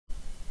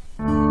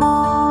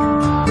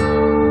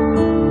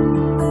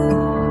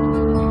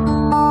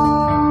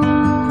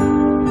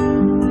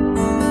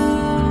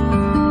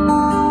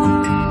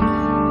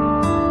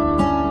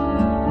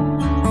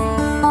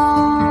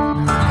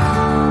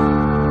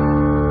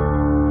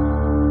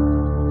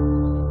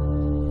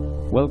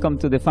Welcome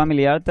to the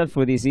Family Altar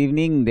for this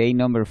evening, day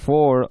number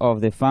 4 of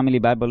the Family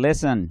Bible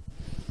Lesson.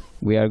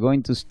 We are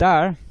going to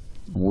start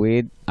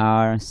with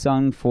our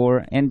song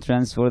for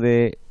entrance for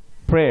the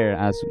prayer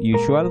as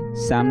usual,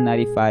 Psalm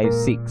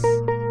 95:6.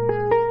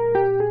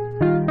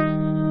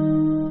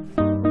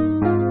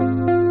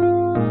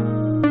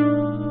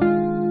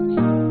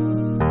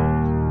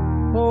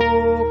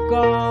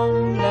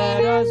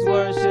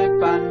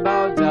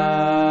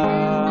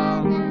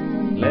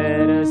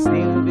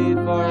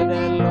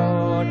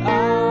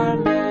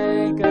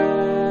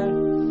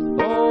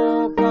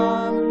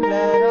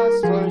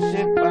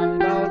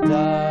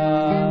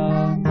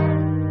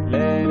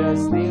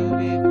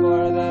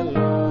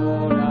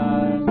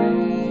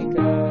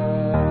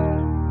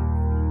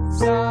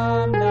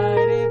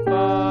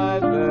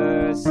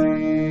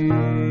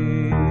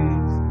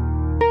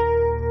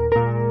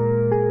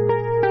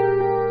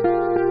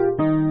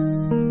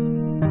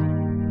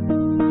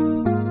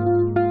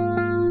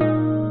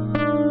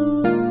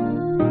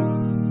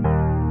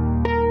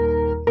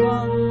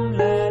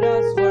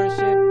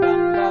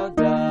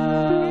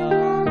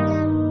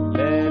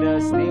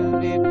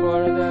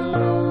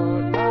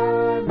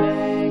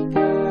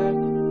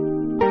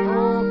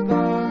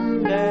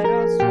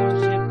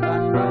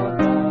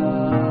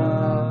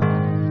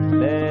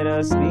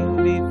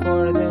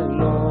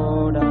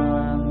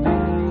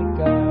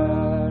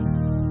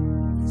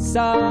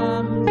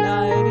 Psalm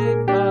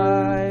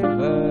 95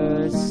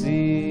 verse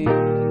 6.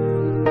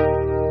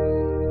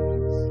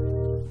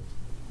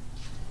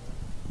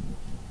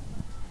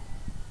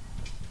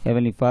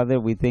 Heavenly Father,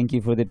 we thank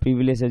you for the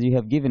privilege that you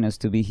have given us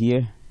to be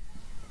here.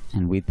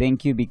 And we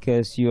thank you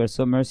because you are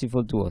so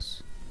merciful to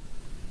us.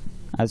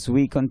 As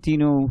we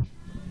continue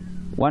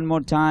one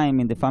more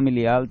time in the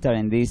family altar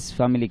in this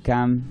family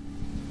camp,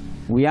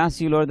 we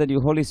ask you, Lord, that your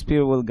Holy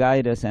Spirit will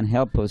guide us and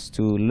help us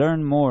to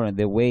learn more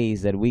the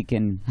ways that we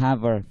can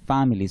have our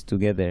families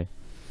together,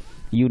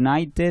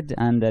 united,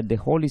 and that the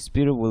Holy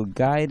Spirit will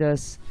guide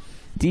us,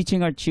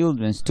 teaching our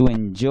children to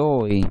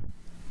enjoy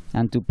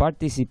and to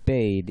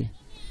participate,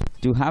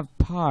 to have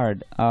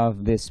part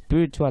of the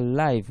spiritual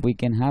life we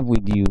can have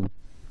with you.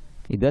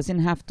 It doesn't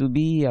have to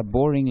be a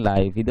boring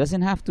life. It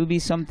doesn't have to be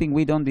something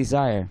we don't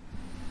desire.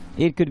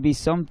 It could be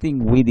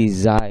something we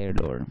desire,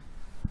 Lord.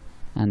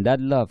 And that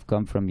love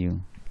comes from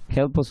you.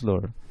 Help us,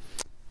 Lord,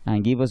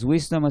 and give us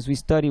wisdom as we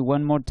study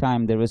one more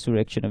time the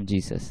resurrection of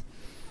Jesus.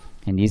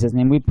 In Jesus'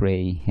 name we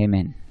pray.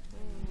 Amen.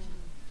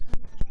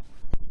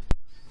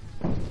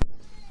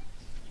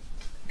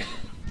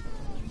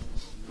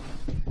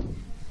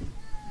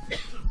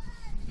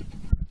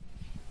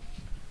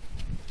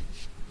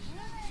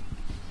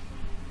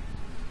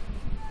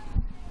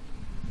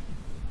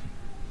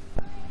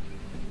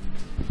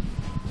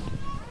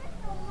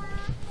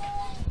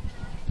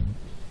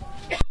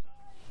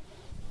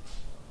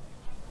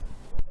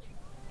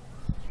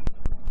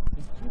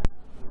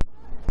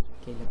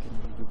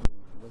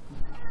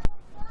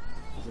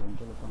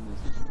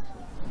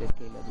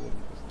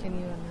 Can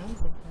you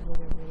announce it?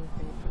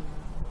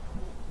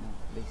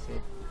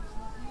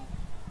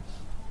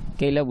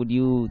 Kayla, would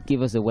you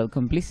give us a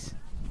welcome, please?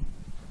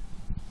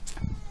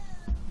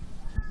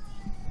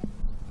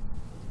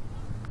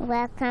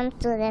 Welcome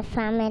to the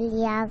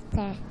family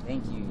altar.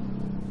 Thank you.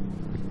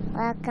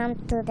 Welcome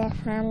to the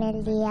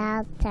family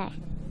altar.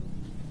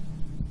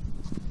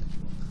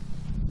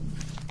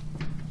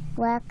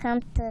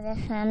 Welcome to the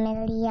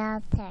family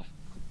altar.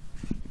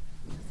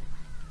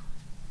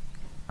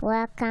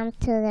 Welcome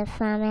to the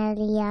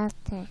family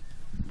altar.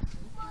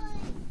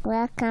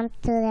 Welcome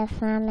to the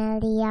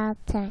family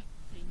altar.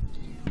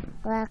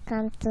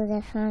 Welcome to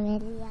the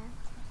family altar.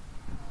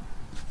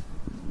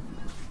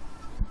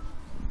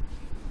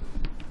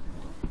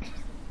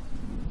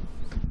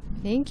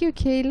 Thank you,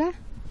 Kayla.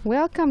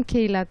 Welcome,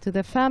 Kayla, to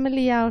the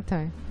family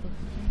altar.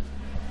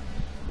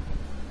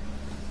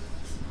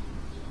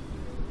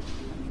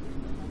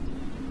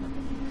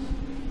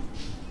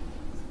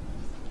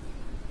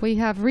 We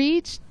have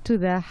reached to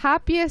the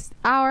happiest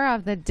hour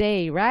of the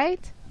day,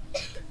 right?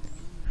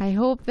 I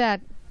hope that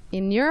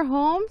in your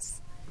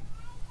homes,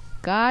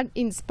 God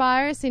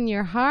inspires in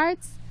your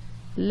hearts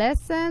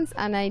lessons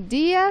and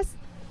ideas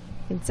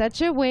in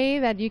such a way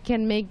that you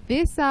can make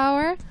this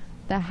hour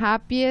the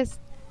happiest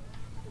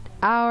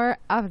hour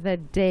of the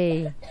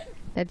day,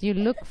 that you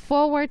look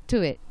forward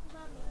to it.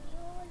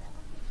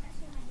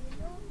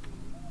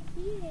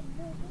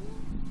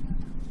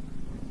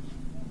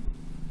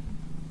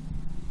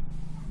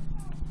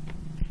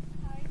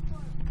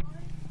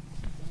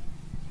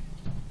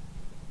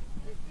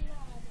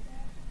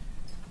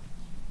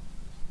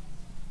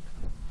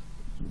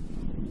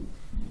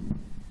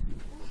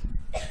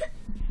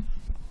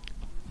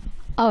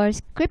 Our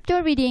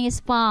scripture reading is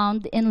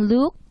found in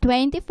Luke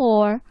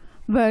 24,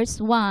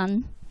 verse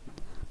 1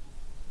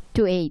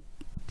 to 8.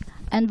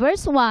 And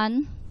verse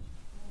 1,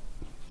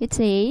 it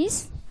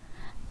says,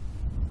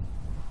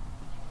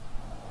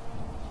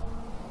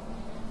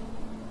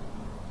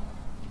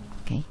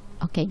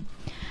 Okay.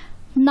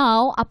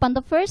 Now, upon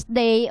the first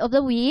day of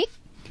the week,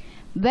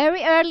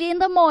 very early in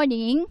the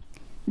morning,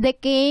 there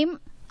came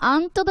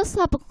unto the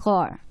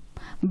sepulchre,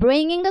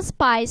 bringing the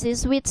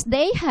spices which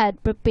they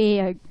had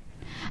prepared,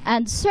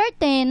 and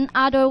certain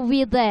other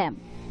with them.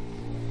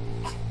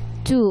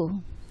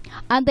 2.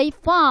 And they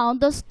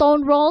found the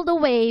stone rolled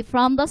away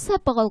from the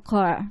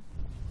sepulchre.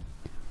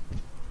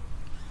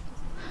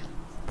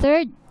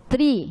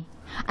 3.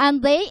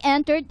 And they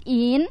entered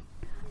in,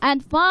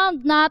 and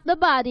found not the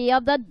body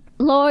of the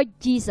Lord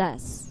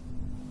Jesus.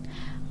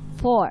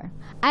 4.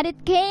 And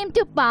it came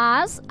to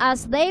pass,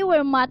 as they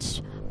were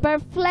much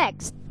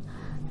perplexed,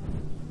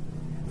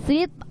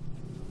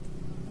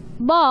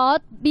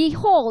 but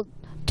behold,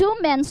 2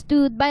 men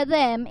stood by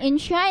them in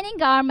shining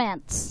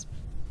garments.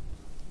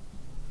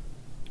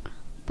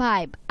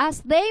 5.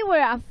 As they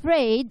were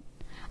afraid,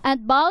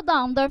 and bowed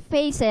down their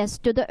faces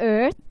to the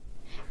earth,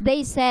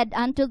 they said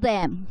unto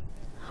them,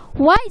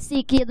 Why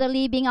seek ye the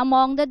living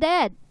among the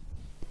dead?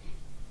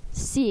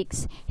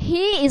 6.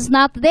 He is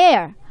not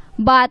there,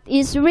 but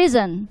is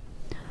risen.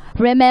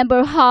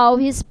 Remember how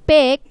he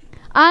spake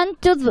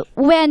unto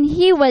when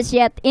he was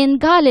yet in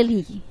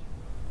Galilee.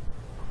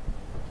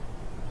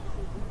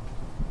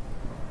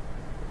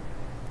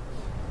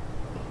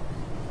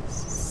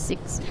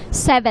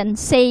 7,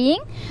 saying,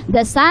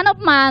 The Son of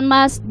Man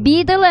must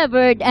be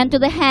delivered into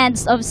the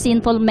hands of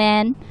sinful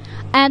men,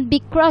 and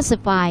be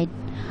crucified,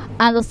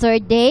 and the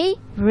third day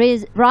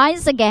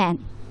rise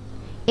again.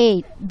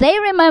 8. They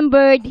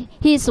remembered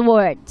his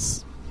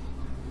words.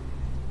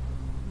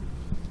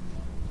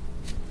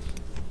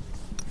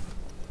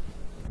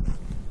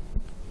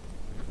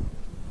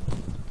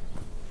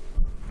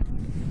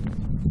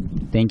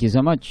 Thank you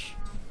so much.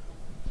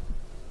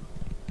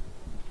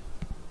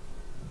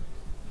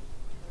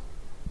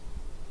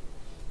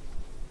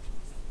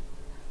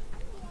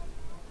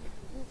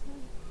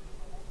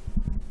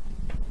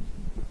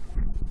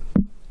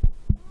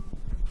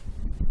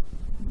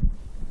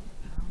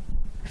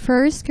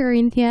 First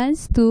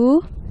Corinthians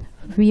 2,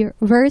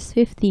 verse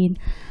 15.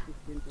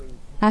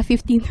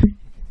 15.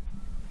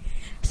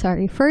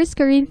 Sorry. 1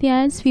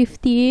 Corinthians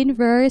 15,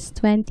 verse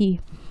 20.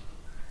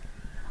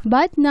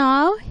 But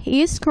now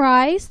is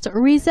Christ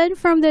risen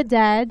from the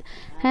dead,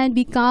 and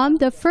become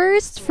the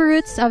first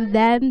fruits of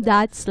them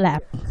that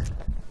slept.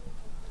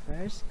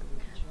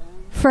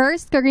 1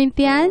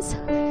 Corinthians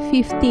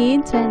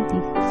 15,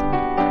 20.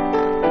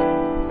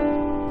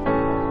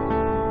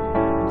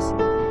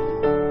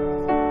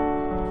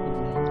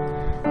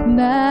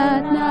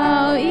 But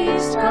now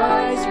is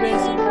Christ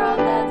risen from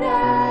the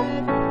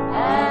dead,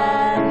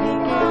 and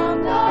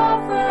become the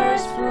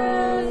first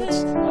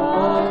fruits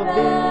of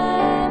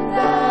them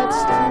that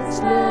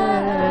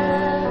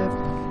slept.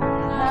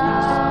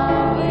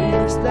 Now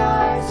is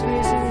Christ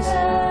risen.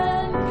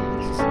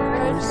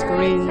 1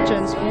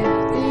 Corinthians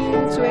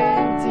 15, 20.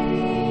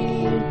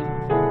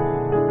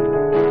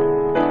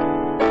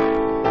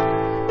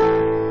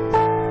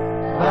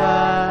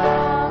 But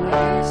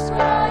is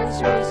Christ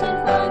risen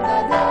from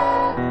the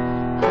dead,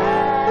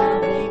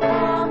 and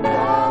become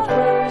the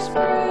first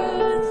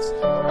fruits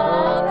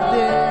of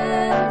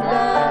them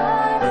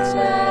that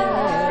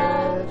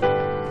slept.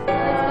 Now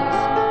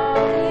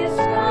is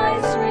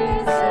Christ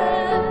risen.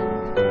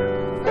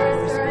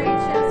 1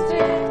 Corinthians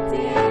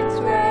 15,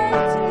 20.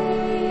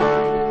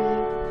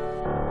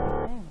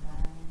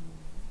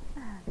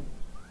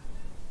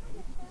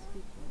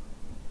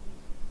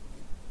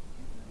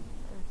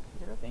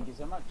 Thank you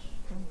so much.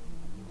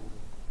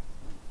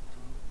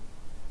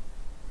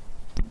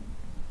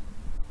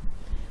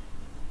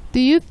 Do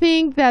you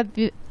think that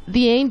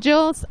the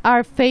angels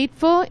are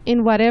faithful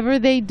in whatever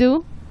they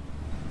do?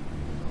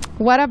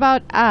 What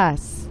about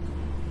us?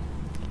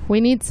 We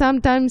need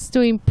sometimes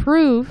to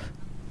improve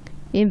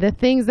in the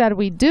things that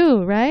we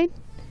do, right?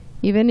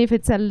 Even if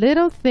it's a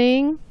little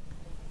thing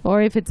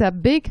or if it's a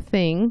big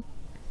thing,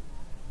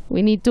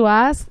 we need to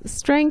ask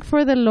strength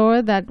for the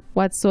Lord that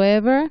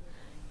whatsoever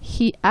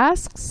He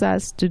asks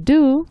us to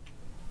do,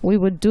 we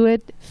would do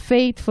it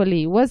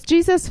faithfully. Was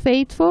Jesus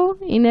faithful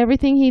in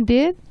everything He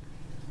did?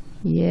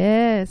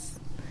 Yes.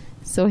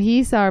 So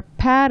He's our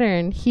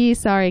pattern.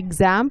 He's our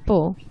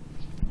example.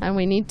 And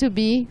we need to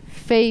be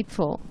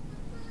faithful.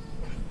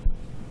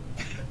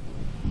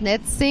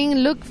 Let's sing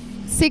Luke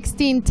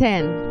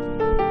 16:10.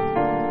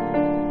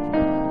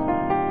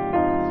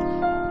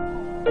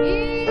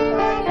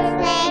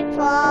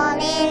 Faithful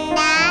in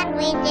that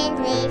which is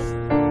least,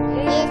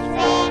 is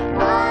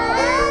faithful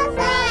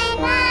also in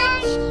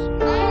much.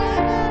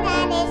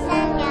 That is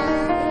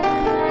unjust,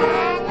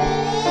 at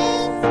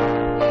least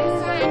is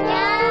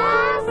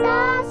unjust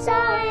also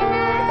in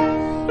much.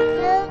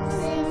 Luke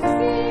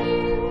 16:10.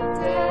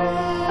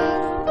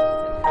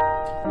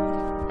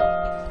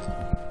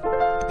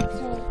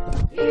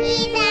 He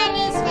that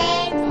is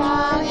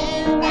faithful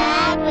in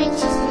that which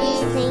is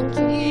least,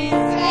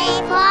 is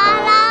faithful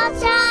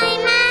also in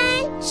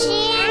much.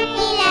 And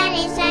he that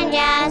is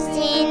unjust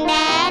in that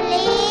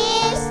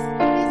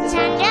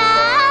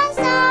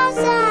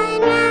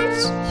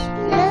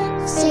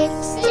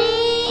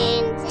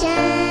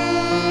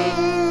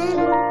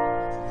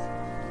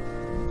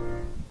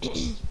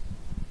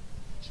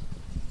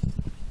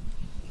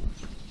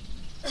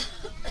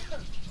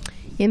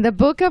In the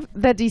book of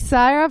The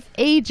Desire of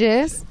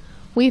Ages,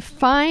 we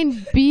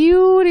find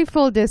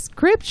beautiful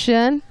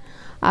description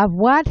of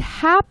what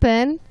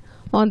happened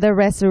on the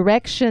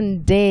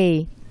resurrection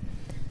day.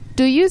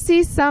 Do you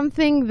see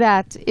something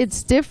that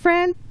it's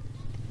different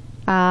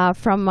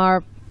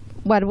from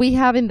what we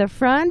have in the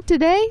front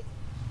today?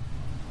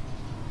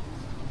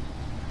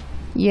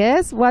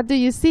 Yes, what do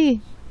you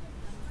see,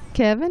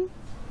 Kevin?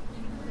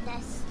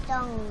 The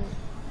stone.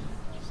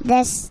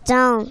 The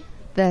stone.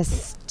 The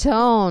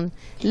stone.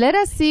 Let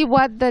us see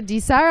what the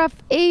Desire of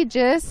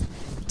Ages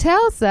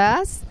tells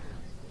us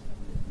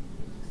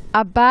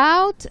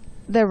about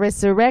the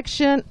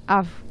resurrection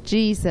of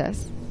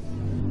Jesus.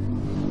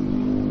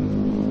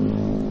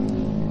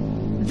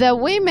 The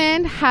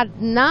women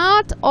had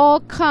not all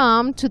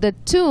come to the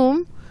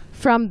tomb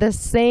from the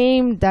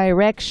same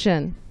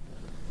direction.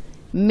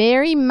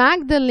 Mary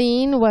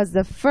Magdalene was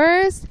the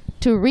first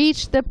to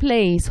reach the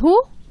place.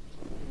 Who?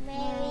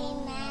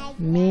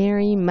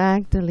 Mary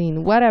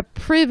Magdalene. What a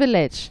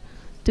privilege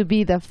to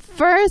be the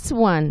first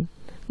one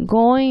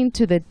going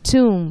to the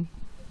tomb.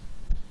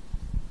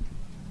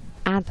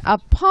 And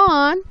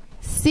upon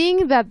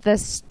seeing that the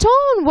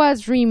stone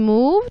was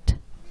removed,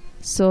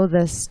 so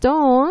the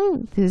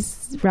stone,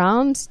 this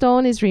round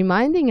stone is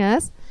reminding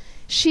us,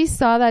 she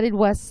saw that it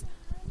was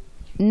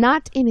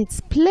not in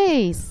its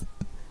place.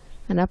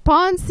 And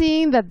upon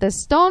seeing that the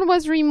stone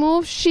was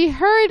removed, she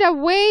hurried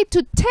away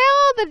to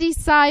tell the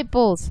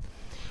disciples.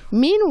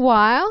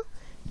 Meanwhile,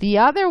 the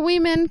other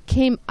women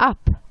came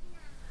up.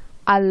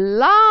 A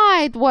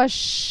light was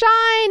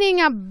shining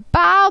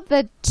about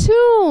the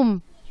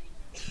tomb.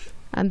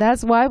 And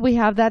that's why we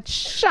have that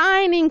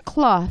shining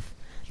cloth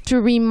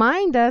to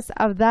remind us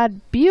of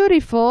that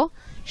beautiful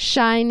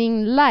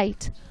shining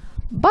light.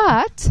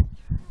 But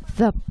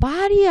the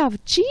body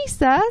of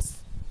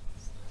Jesus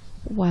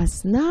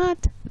was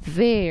not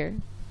there.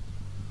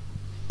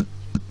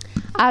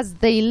 As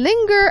they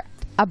lingered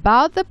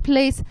about the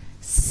place,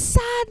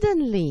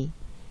 suddenly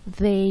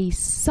they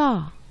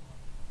saw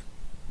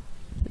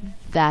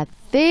that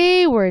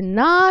they were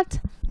not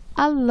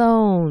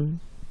alone.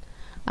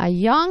 A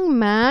young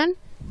man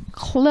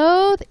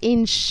clothed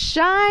in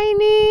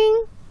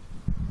shining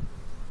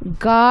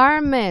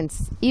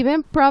garments,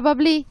 even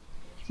probably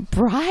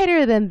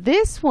brighter than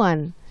this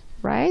one,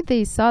 right?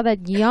 They saw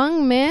that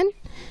young man,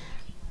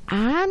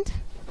 and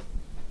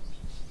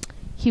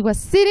he was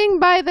sitting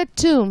by the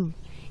tomb.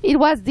 It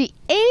was the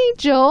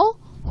angel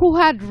who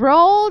had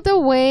rolled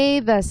away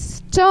the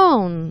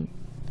stone.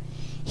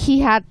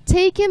 He had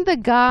taken the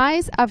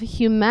guise of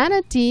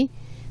humanity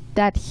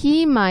that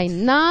he might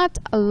not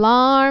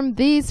alarm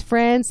these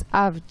friends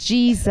of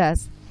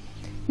Jesus.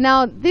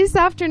 Now, this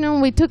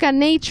afternoon we took a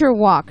nature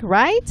walk,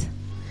 right?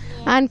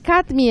 And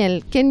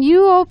Katmiel, can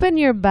you open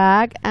your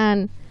bag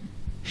and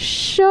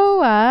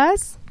show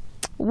us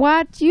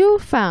what you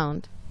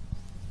found?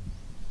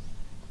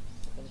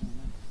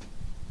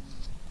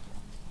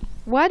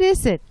 What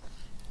is it?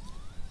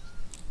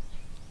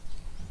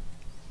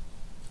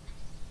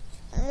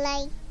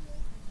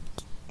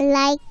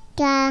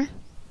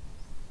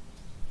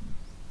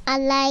 A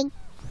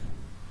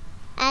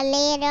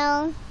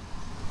little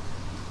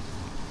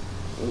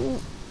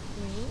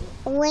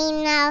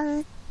wing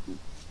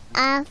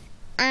of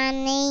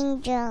an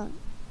angel.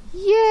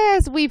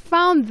 Yes, we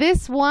found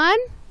this one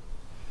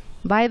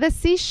by the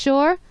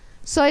seashore.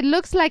 So it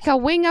looks like a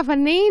wing of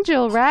an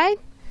angel, right?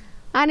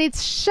 And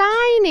it's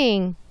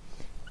shining.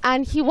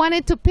 And he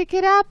wanted to pick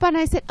it up, and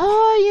I said,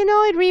 oh, you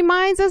know, it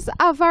reminds us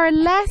of our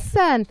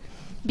lesson,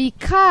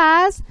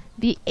 because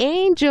the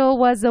angel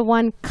was the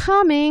one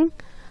coming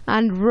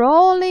and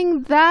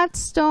rolling that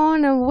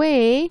stone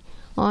away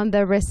on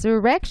the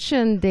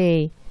resurrection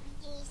day.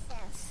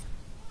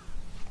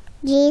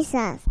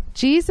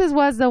 Jesus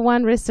was the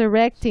one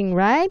resurrecting,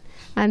 right?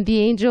 And the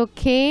angel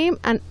came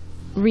and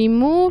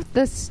removed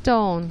the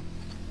stone.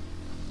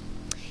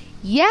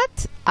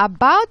 Yet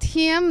about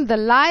him the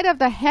light of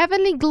the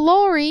heavenly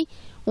glory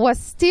was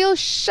still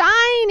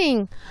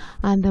shining,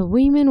 and the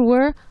women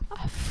were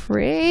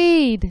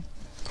afraid.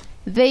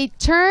 They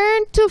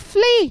turned to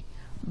flee,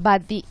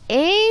 but the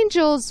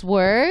angel's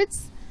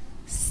words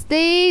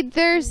stayed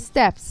their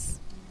steps.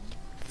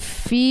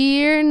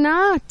 Fear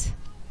not,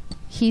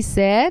 he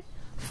said,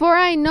 for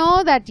I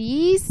know that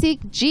ye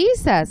seek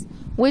Jesus,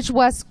 which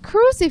was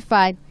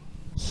crucified.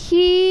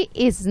 He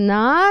is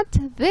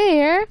not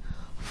there,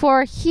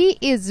 for he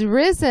is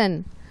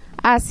risen.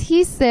 As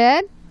he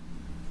said,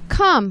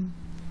 come,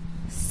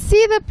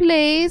 see the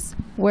place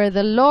where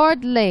the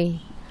Lord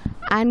lay,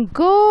 and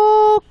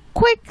go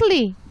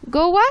quickly.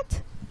 Go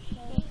what?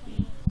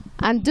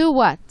 And do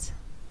what?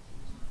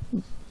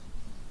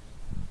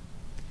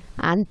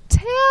 And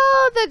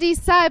tell the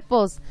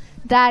disciples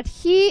that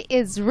he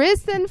is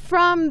risen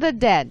from the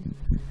dead.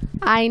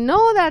 I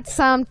know that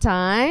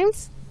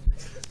sometimes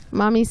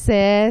Mommy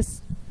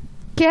says,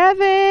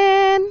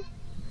 Kevin,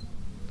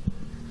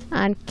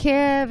 and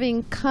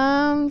Kevin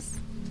comes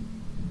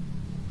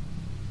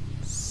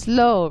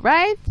slow,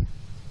 right?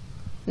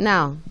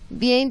 Now,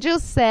 the angel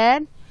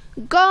said,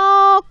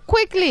 go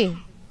quickly.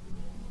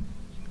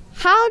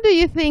 How do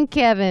you think,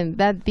 Kevin,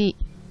 that the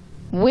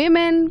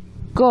women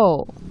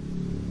go?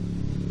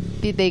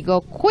 Did they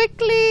go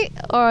quickly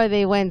or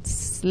they went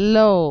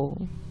slow?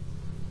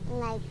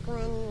 Like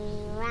when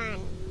we run.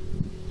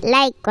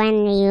 Like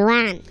when we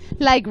run.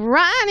 Like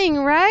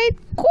running, right?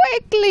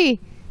 Quickly.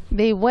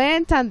 They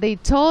went and they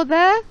told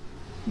the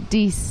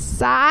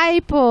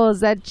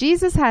disciples that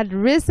Jesus had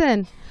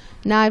risen.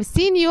 Now, I've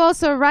seen you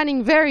also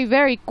running very,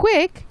 very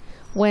quick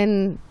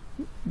when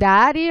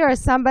daddy or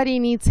somebody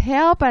needs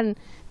help and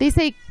they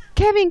say,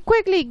 Kevin,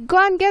 quickly, go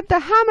and get the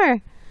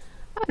hammer.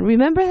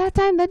 Remember that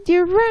time that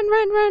you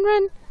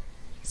run.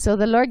 So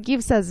the Lord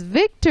gives us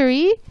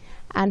victory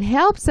and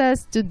helps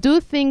us to do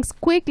things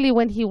quickly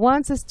when He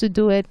wants us to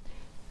do it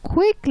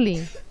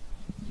quickly.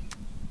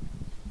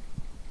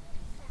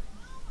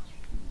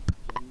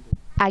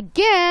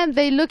 Again,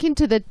 they look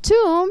into the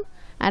tomb,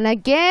 and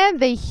again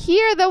they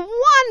hear the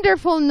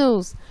wonderful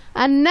news.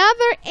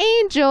 Another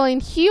angel in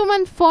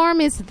human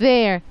form is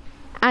there,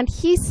 and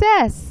he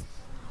says,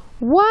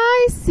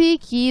 "Why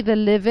seek ye the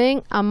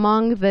living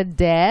among the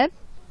dead?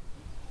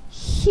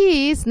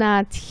 He is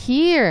not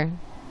here,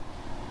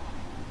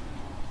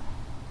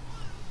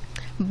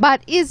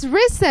 but is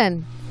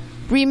risen.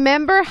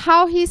 Remember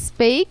how he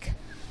spake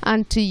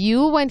unto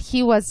you when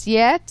he was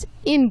yet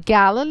in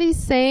Galilee,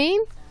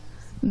 saying,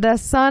 the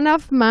Son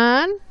of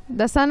Man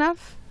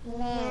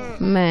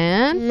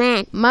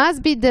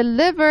must be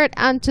delivered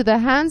unto the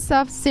hands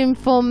of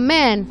sinful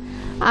men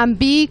and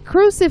be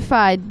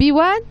crucified." Be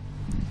what?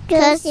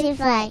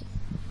 Crucified.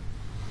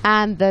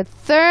 And the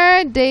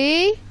third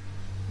day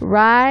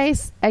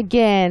rise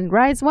again.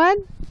 Rise what?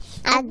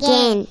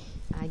 Again.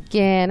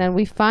 Again. And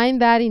we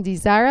find that in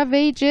Desire of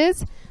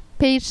Ages,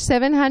 page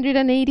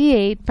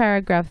 788,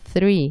 paragraph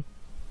 3.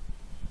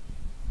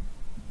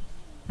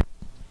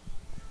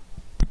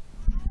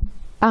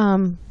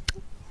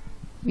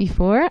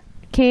 Before,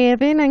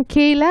 Kevin and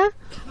Kayla,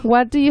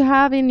 what do you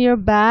have in your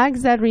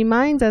bags that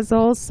reminds us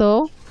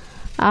also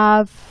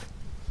of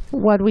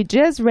what we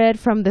just read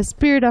from the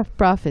Spirit of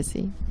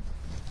Prophecy?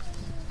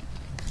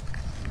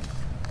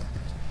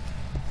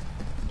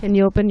 Can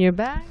you open your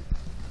bag?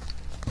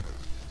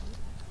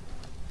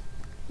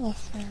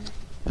 Yes, ma'am.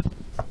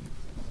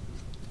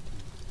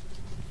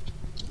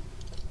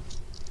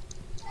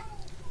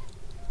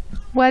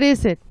 What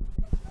is it?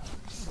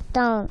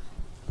 Stone.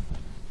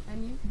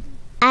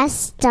 A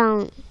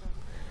stone.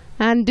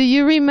 And do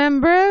you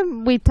remember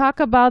we talk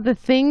about the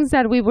things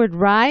that we would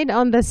write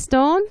on the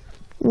stone?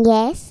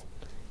 Yes.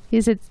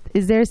 Is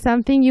there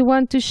something you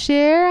want to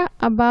share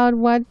about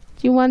what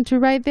you want to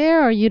write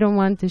there, or you don't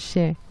want to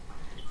share?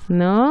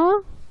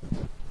 No?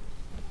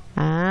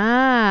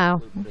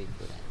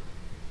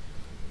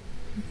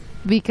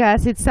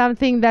 Because it's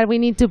something that we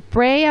need to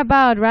pray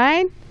about,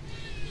 right?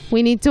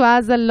 We need to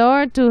ask the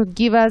Lord to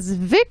give us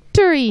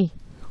victory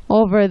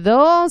over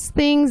those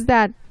things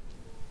that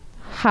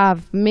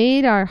have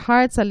made our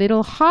hearts a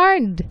little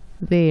hard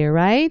there,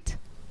 right?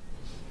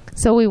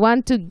 So we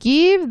want to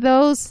give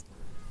those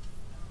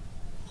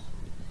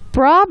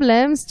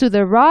problems to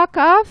the Rock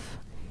of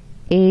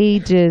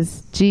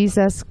Ages,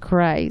 Jesus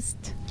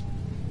Christ.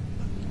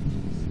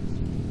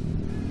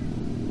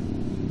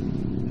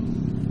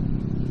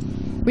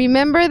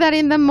 Remember that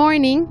in the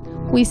morning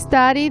we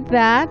studied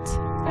that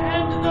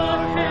and the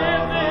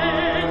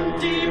heaven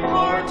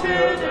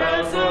departed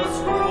as a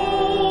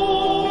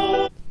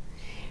scroll.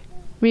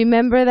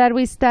 Remember that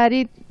we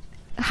studied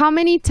how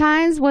many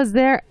times was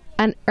there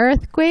an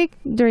earthquake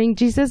during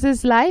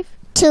Jesus' life?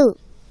 2.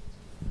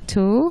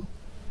 2.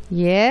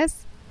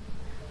 Yes.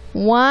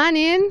 1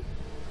 in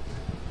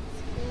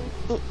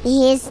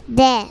His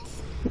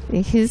death.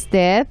 his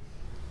death.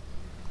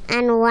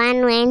 And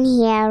 1 when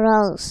he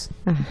arose.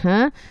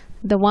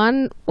 The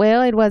one,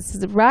 well, it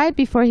was right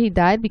before he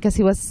died because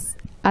he was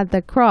at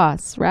the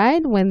cross,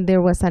 right? When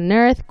there was an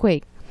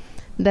earthquake.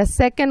 The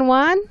second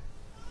one?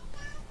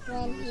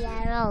 When he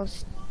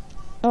arose.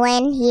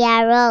 When he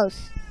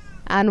arose.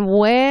 And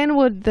when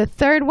would the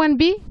third one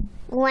be?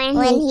 When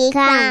he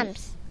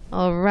comes.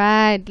 All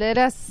right, let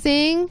us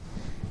sing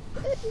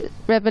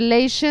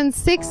Revelation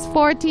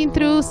 6:14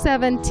 through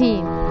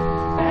 17.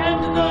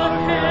 And the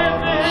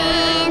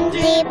heaven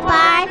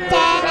Departed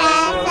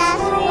as a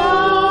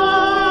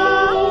scroll.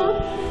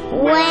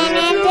 When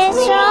it is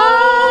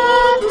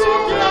rolled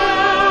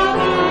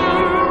together.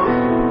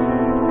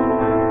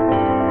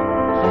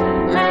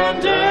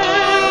 and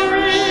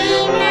every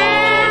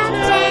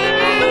mountain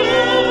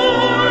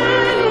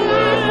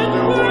and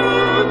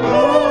were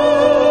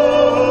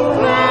moved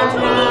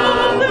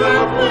from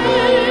their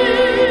places.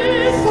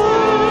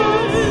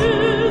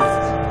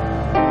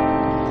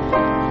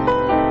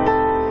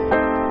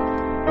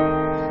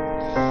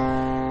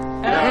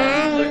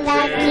 And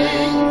the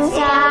kings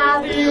of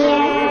the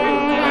earth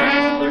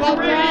and the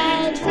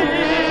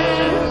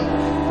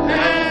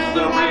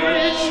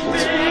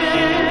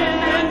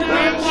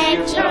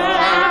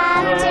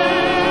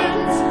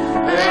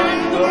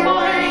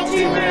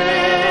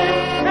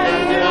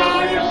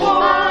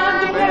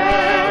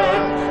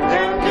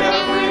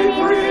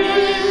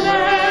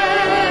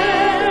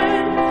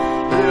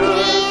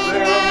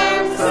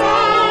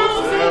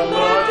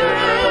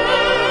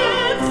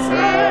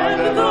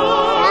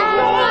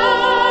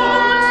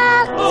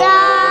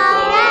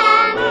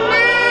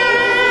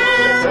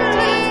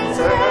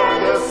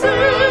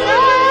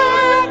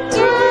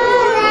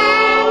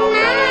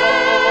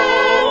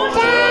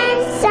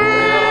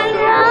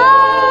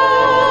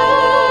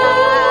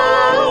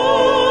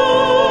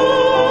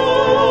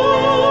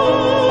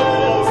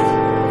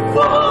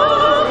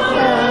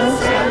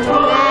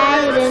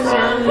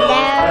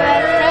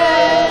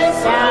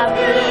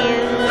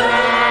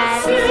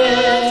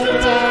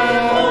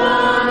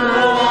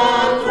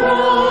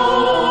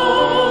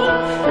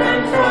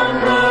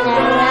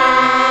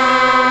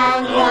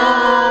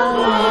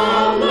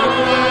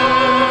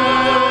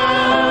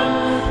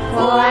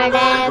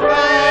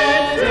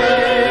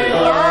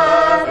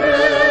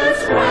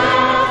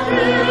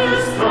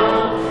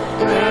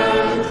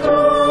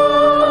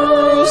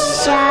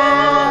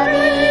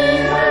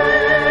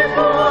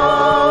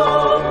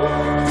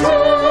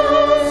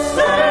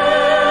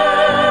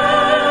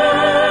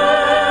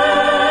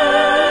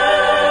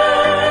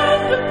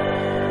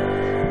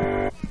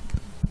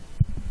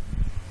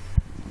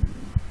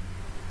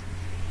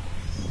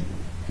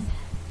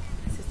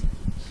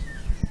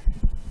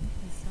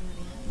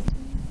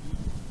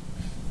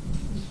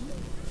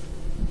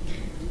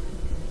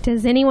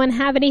Does anyone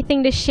have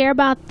anything to share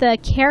about the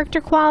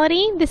character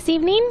quality this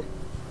evening?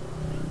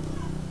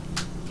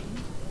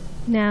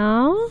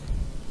 No?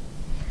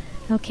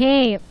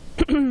 Okay.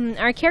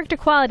 Our character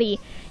quality.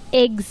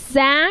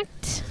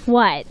 Exact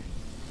what?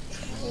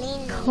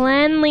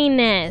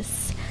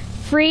 Cleanliness.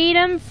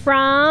 Freedom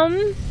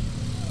from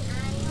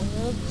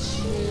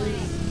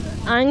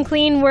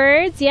unclean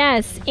words.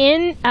 Yes.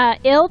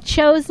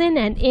 Ill-chosen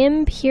and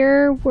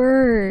impure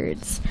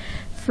words.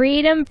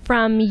 Freedom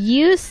from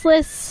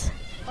useless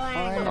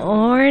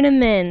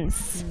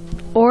ornaments.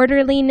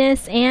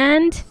 Orderliness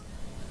and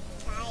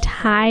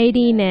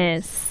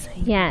tidiness.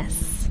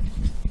 Yes.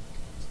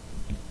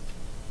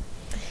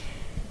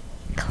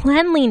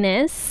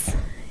 Cleanliness,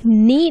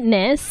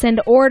 neatness,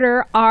 and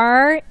order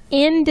are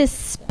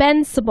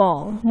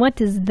indispensable. What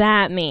does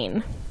that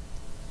mean?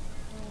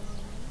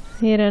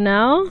 You don't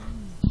know?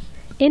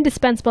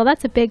 Indispensable,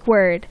 that's a big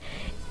word.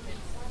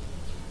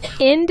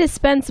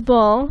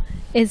 Indispensable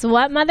is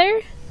what,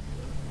 Mother?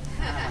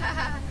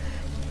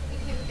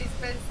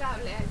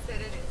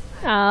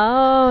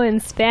 Oh, in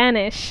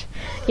Spanish.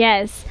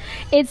 Yes.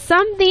 It's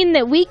something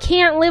that we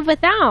can't live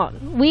without.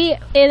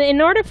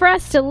 In order for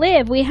us to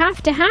live, we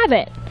have to have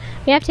it.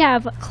 We have to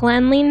have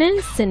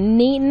cleanliness and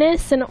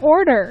neatness and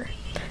order.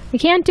 We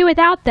can't do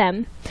without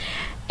them.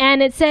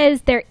 And it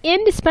says they're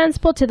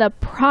indispensable to the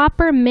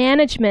proper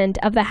management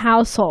of the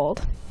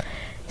household.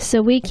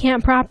 So we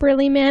can't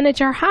properly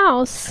manage our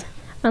house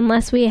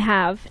unless we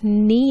have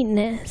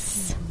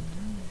neatness.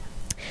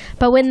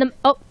 But when the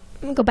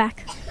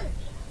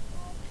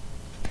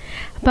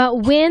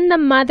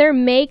mother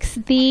makes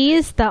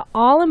these the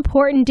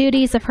all-important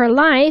duties of her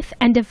life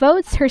and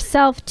devotes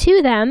herself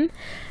to them,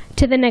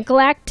 to the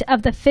neglect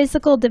of the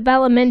physical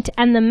development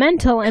and the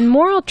mental and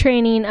moral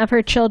training of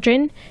her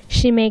children,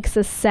 she makes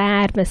a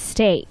sad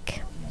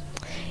mistake.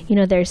 You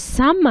know, there's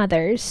some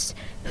mothers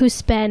who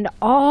spend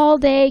all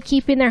day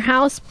keeping their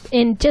house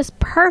in just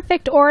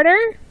perfect order,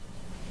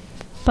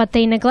 but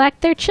they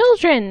neglect their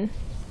children.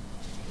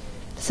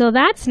 So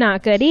that's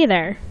not good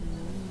either.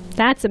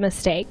 That's a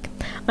mistake.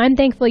 I'm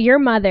thankful your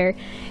mother,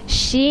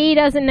 she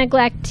doesn't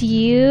neglect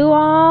you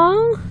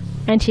all,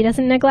 and she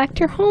doesn't neglect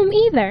your home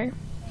either.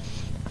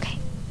 Okay.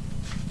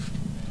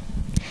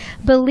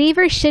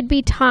 Believers should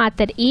be taught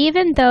that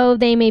even though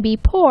they may be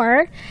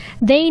poor,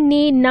 they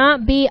need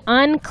not be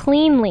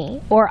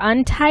uncleanly or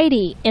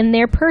untidy in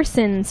their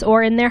persons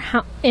or in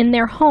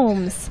their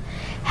homes.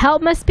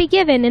 Help must be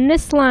given in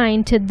this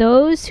line to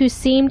those who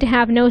seem to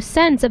have no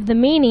sense of the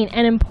meaning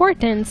and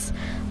importance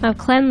of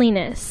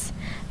cleanliness.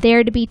 They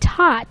are to be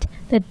taught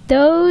that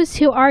those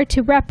who are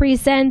to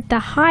represent the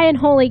high and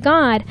holy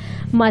God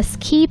must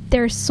keep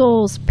their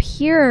souls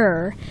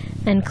pure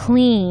and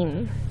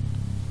clean.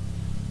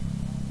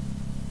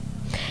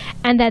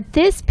 And that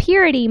this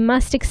purity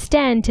must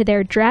extend to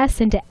their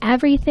dress and to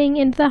everything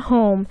in the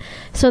home,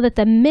 so that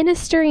the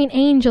ministering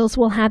angels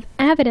will have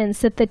evidence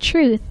that the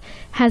truth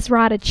has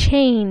wrought a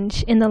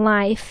change in the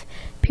life,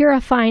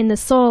 purifying the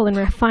soul and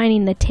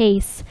refining the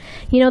taste.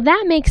 You know,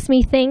 that makes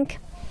me think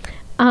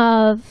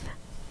of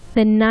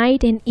the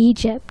night in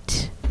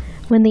Egypt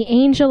when the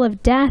angel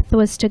of death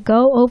was to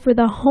go over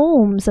the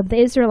homes of the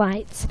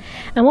Israelites.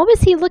 And what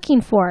was he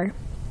looking for?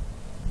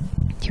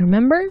 Do you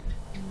remember?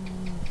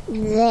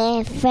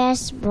 The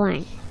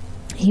firstborn.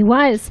 He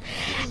was.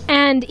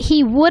 And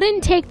he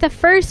wouldn't take the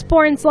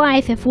firstborn's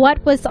life if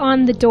what was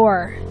on the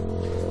door?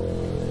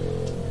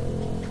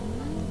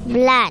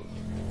 Blood.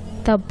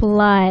 The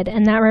blood.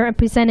 And that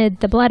represented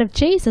the blood of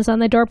Jesus on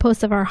the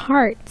doorposts of our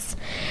hearts.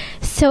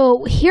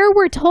 So here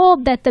we're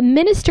told that the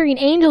ministering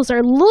angels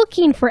are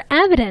looking for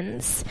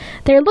evidence.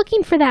 They're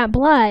looking for that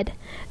blood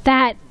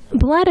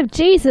of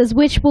Jesus,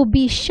 which will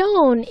be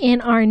shown in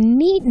our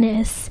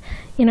neatness,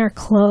 in our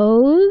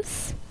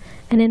clothes,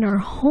 and in our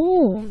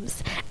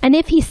homes. And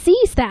if he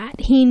sees that,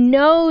 he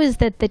knows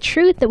that the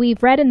truth that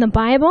we've read in the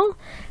Bible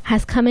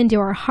has come into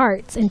our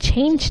hearts and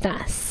changed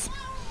us.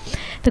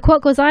 The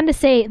quote goes on to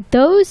say,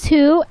 those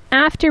who,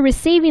 after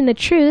receiving the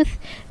truth,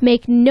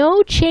 make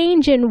no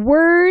change in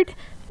word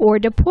or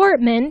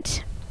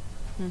deportment,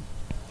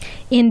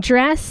 in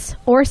dress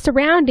or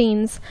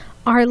surroundings,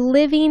 are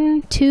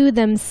living to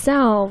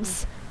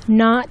themselves,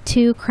 not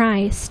to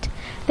Christ.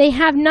 They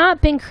have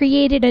not been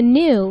created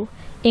anew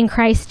in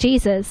Christ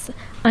Jesus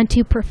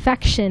unto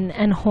perfection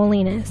and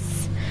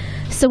holiness.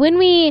 So when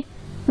we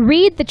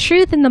read the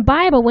truth in the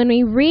Bible, when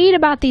we read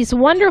about these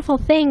wonderful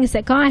things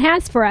that God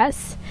has for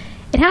us,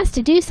 it has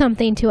to do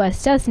something to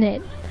us, doesn't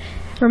it?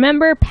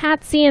 Remember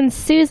Patsy and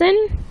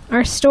Susan,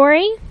 our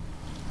story?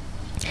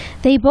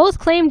 They both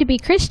claimed to be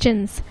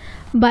Christians,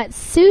 but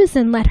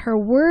Susan let her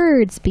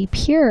words be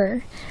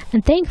pure.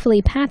 And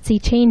thankfully, Patsy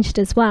changed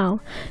as well.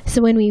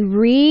 So when we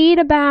read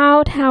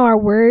about how our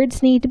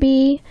words need to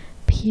be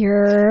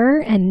pure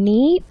and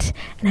neat,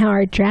 and how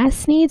our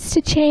dress needs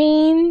to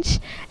change,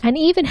 and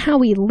even how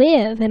we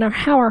live and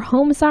how our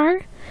homes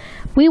are,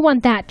 we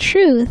want that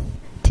truth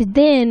to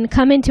then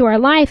come into our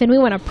life, and we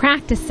want to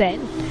practice it.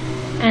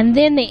 And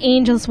then the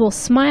angels will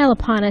smile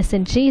upon us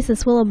and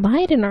Jesus will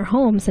abide in our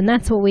homes. And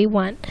that's what we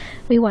want.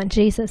 We want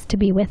Jesus to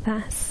be with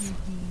us.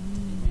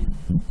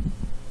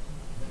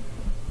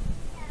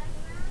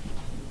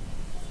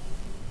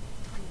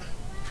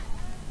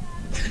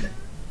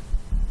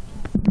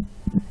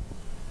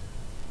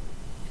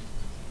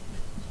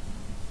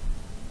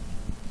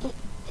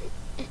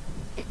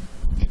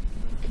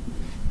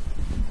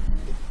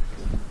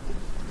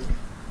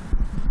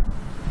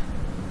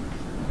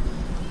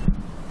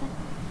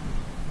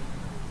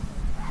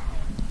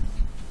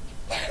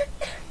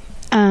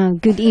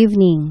 Good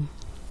evening.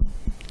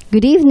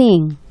 Good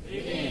evening.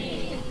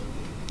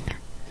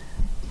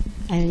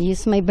 I'll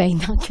use my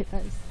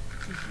binoculars.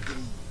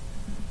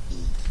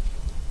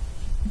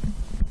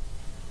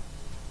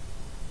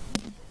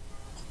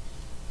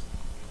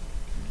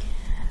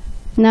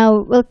 Now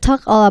we'll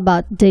talk all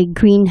about the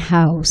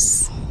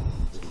greenhouse.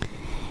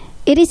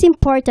 It is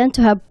important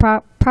to have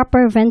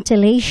proper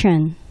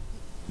ventilation,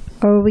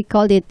 or we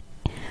call it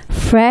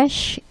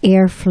fresh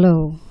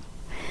airflow,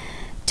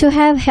 to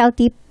have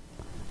healthy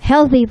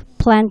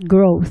plant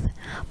growth.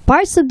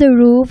 Parts of the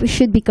roof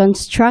should be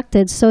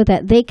constructed so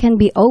that they can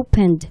be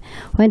opened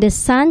when the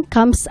sun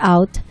comes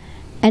out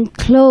and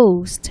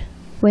closed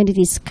when it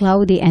is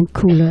cloudy and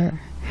cooler.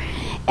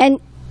 And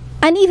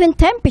uneven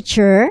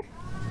temperature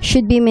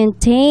should be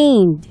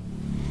maintained,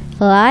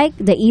 like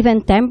the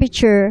even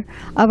temperature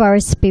of our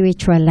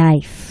spiritual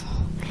life,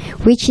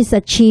 which is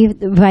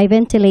achieved by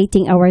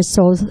ventilating our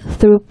souls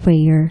through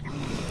prayer.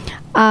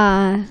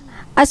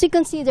 As we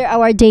consider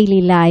our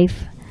daily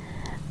life,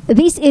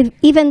 this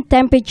even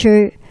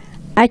temperature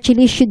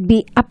actually should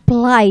be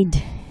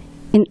applied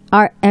in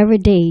our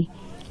everyday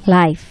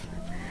life,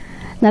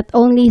 not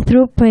only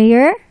through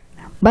prayer,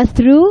 but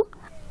through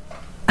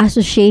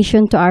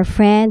association to our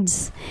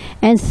friends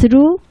and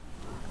through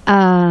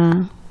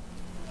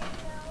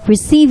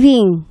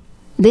receiving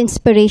the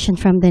inspiration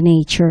from the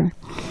nature.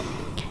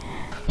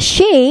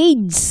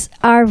 Shades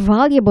are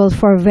valuable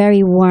for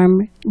very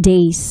warm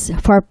days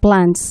for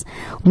plants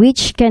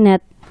which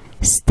cannot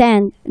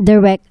stand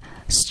direct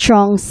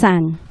strong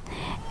sun,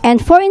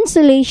 and for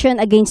insulation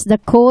against the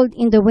cold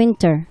in the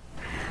winter.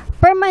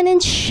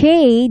 Permanent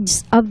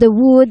shades of the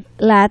wood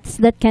lats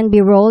that can be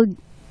rolled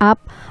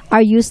up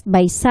are used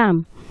by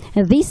some.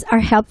 These are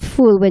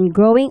helpful when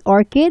growing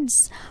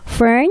orchids,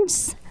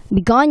 ferns,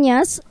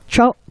 begonias,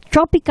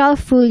 tropical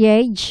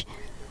foliage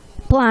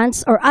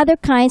plants, or other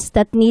kinds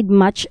that need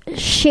much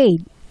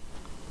shade.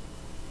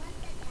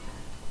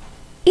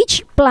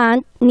 Each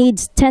plant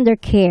needs tender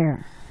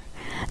care.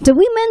 The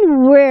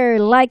women were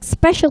like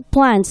special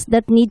plants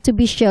that need to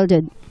be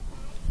shielded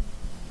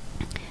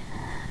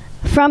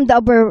from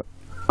the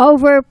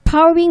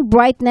overpowering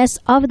brightness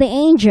of the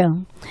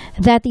angel.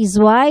 That is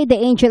why the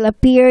angel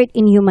appeared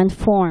in human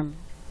form.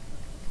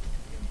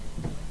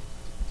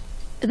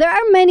 There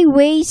are many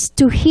ways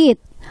to heat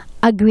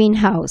a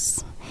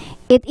greenhouse.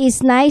 It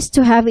is nice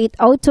to have it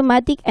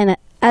automatic and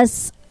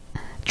as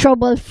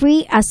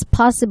trouble-free as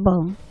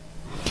possible.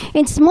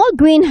 In small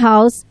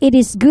greenhouse, it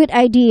is good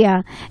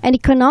idea and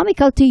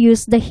economical to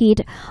use the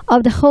heat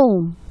of the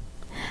home.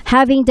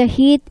 Having the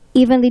heat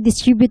evenly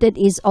distributed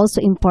is also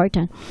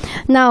important.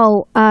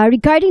 Now,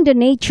 regarding the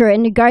nature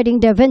and regarding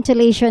the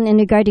ventilation and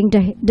regarding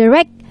the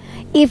direct,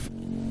 if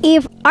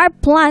our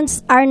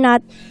plants are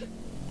not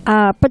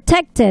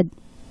protected,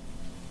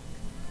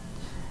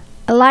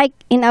 like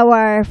in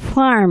our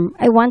farm,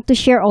 I want to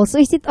share also.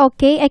 Is it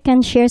okay? I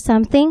can share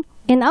something.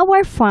 In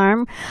our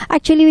farm,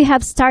 actually, we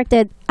have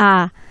started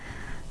a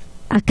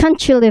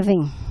country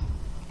living.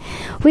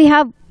 We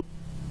have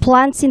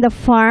plants in the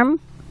farm.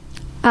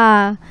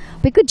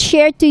 We could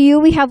share to you.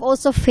 We have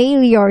also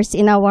failures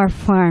in our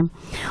farm.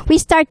 We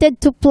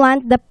started to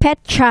plant the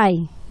pet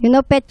chai. You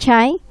know pet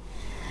chai?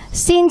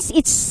 Since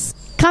it's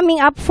coming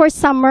up for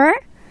summer,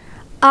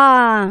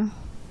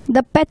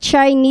 the pet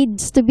chai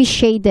needs to be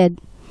shaded.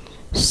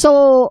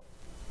 So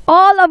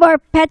all of our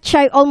pet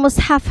chai, almost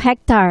half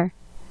hectare,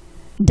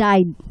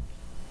 died.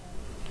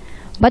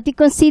 But we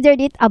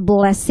considered it a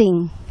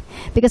blessing,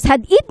 because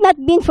had it not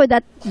been for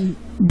that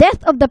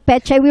death of the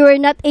pet chai, we were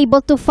not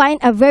able to find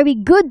a very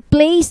good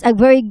place, a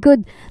very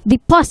good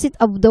deposit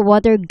of the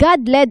water.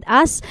 God led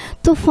us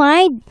to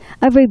find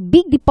a very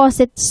big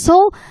deposit.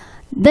 So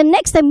the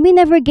next time, we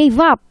never gave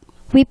up.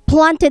 We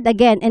planted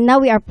again, and now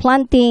we are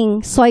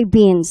planting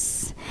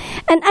soybeans.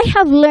 And I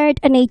have learned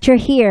a nature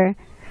here.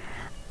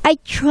 I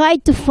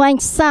tried to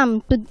find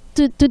some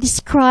to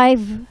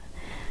describe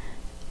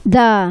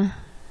the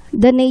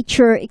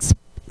nature,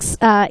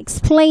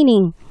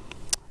 explaining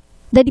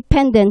the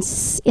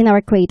dependence in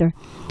our Creator.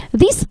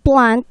 This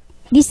plant,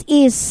 this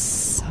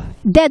is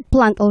dead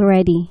plant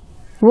already.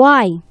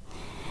 Why?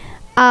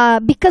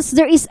 Because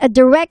there is a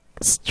direct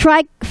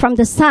strike from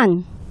the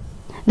sun.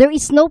 There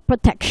is no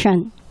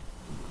protection.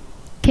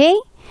 Okay?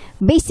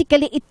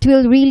 Basically, it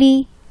will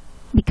really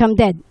become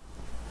dead.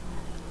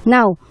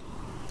 Now,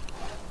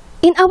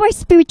 in our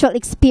spiritual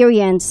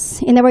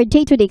experience, in our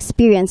day-to-day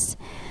experience,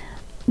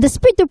 the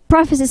Spirit of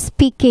prophecy is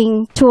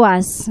speaking to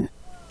us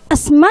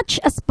as much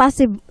as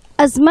possible,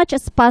 as much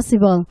as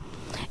possible,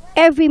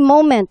 every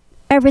moment,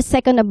 every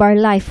second of our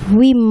life,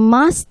 we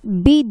must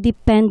be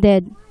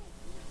dependent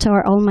to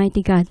our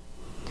Almighty God.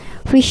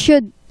 We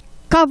should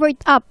cover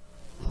it up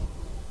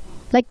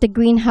like the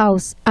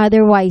greenhouse.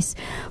 Otherwise,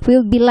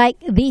 we'll be like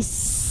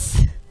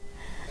this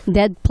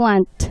dead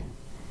plant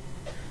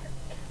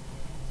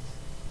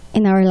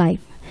in our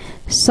life.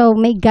 So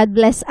may God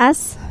bless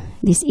us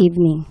this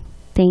evening.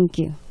 Thank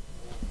you.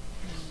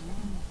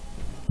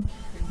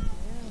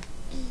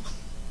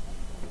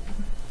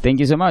 Thank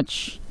you so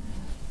much.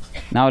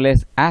 Now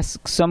let's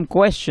ask some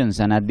questions,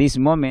 and at this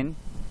moment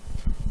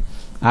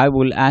I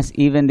will ask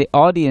even the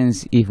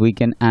audience if we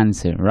can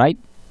answer, right?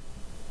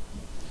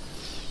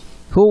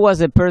 Who was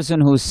the person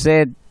who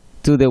said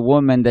to the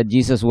woman that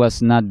Jesus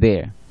was not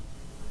there?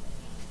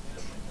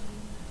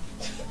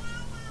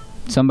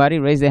 Somebody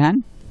raise their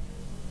hand?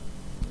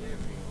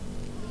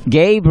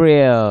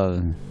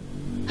 Gabriel.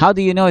 How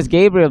do you know it's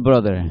Gabriel,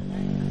 brother?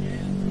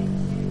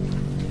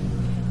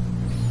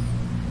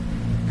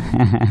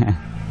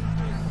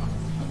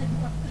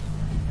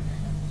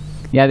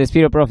 Yeah, the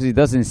Spirit of Prophecy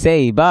doesn't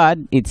say, but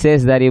it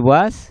says that it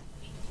was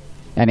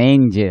an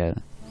angel.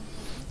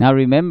 Now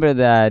remember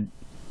that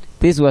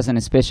this was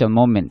a special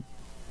moment,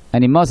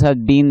 and it must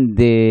have been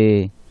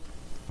the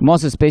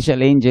most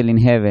special angel in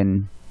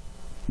heaven,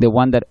 the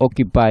one that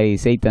occupied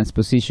Satan's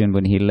position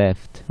when he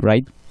left,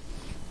 right?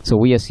 So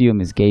we assume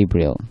it's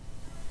Gabriel,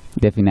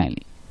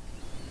 definitely.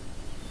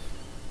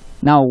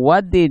 Now,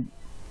 what did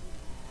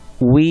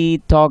we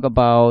talk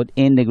about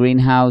in the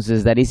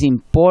greenhouses that is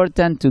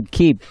important to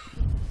keep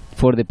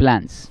for the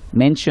plants?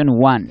 Mention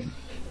one.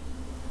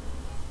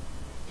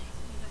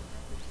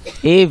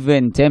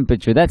 Even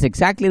temperature. That's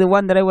exactly the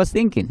one that I was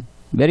thinking.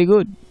 Very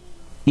good.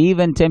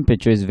 Even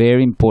temperature is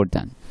very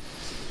important.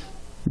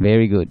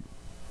 Very good.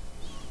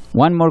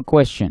 One more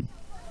question.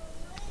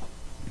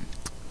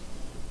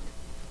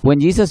 When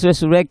Jesus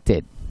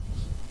resurrected,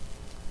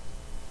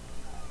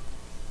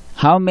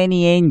 how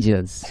many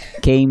angels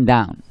came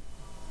down?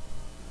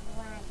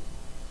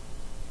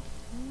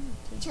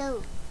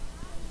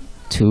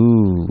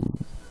 Two.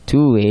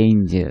 Two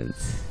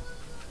angels.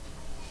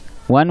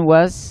 One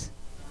was,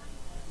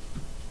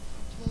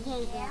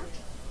 Gabriel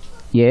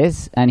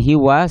yes, and he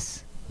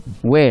was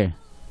where?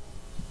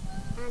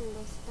 and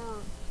the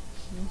stone.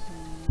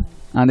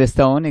 On the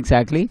stone,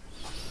 exactly.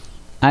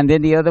 And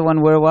then the other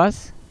one where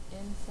was?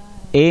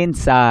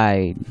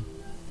 Inside.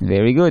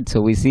 Very good.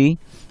 So we see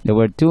there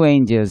were two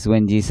angels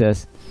when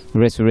Jesus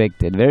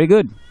resurrected. Very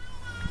good.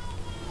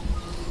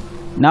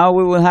 Now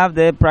we will have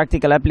the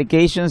practical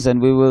applications,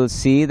 and we will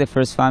see the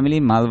first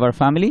family, Malvar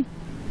family.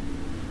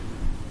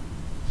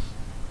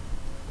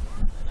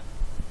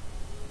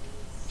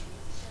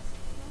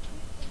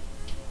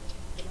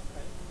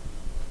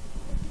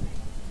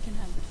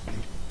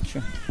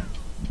 Sure.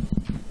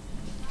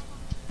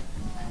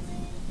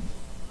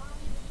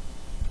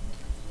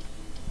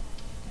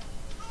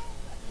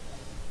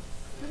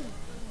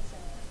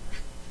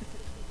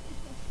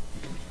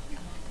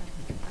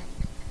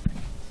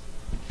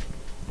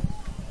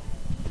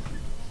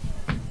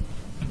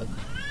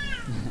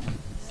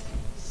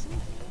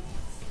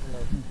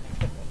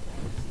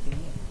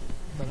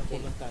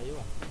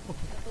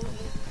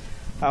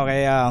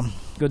 Okay,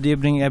 good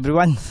evening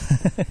everyone.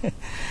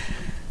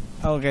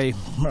 Okay,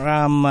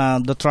 from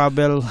the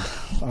travel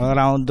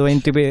around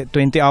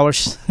 20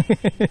 hours.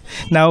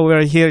 Now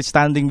we're here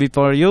standing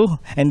before you,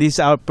 and this is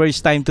our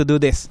first time to do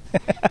this.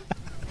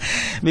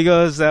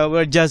 Because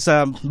we're just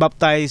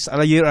baptized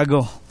a year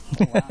ago.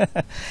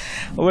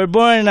 We're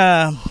born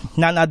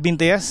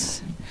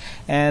non-Adventist,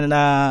 and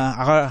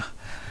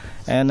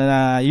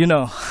you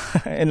know,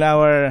 in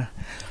our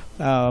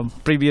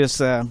previous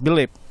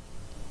belief,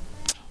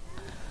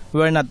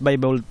 we're not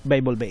Bible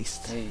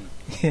based.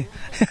 Hey.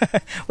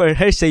 We're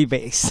hearsay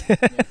based.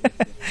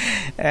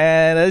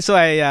 And that's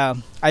why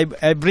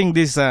I bring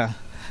this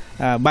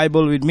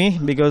Bible with me,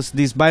 because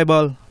this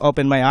Bible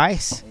opened my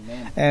eyes.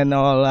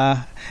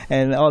 Amen.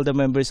 And all the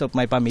members of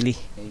my family.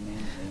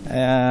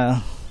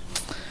 Amen.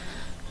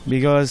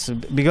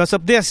 Because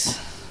of this,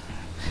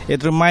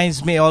 it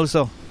reminds me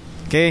also,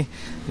 okay,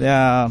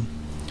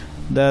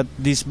 that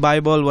this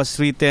Bible was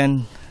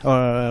written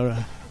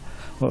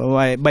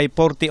by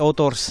 40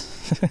 authors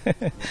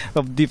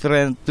of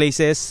different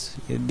places,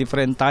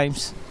 different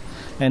times,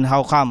 and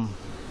how come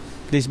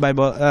this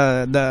Bible,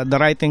 the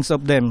writings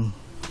of them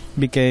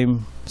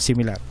became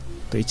similar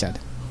to each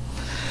other.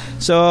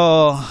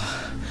 So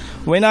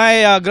when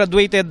I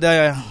graduated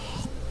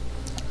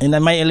in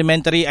my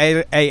elementary,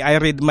 I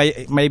read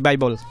my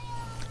Bible,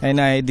 and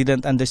I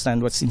didn't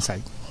understand what's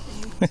inside.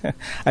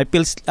 I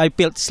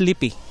felt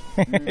sleepy.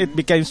 It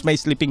became my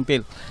sleeping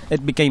pill.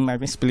 It became my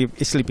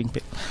sleeping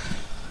pill.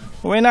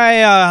 When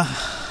I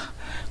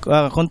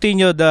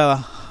continued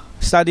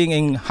studying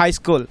in high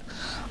school,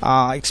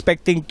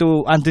 expecting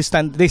to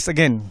understand this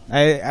again,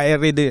 I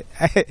read it.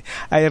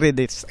 I read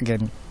it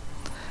again,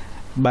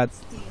 but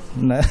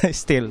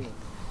still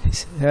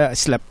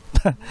slept,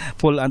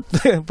 full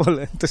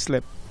to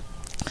sleep.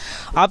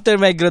 After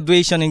my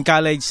graduation in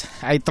college,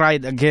 I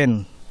tried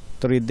again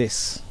to read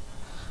this,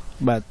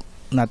 but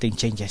nothing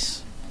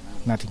changes.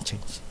 Nothing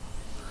changed.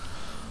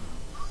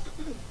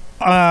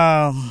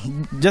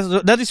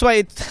 That is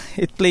why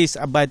it plays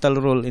a vital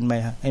role in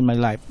my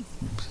life,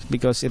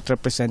 because it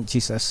represents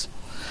Jesus.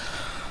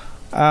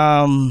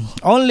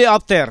 Only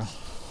after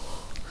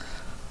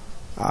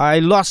I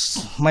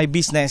lost my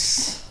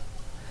business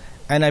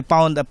and I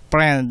found a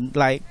friend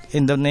like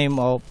in the name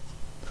of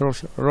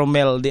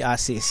Romel de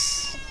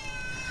Assis.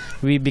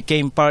 We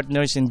became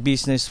partners in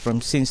business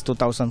from since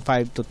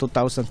 2005 to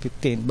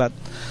 2015, but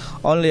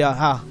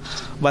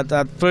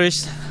at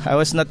first I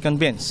was not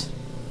convinced.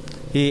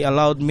 He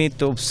allowed me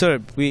to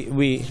observe.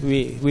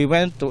 We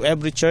went to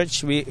every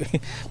church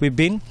we've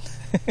been,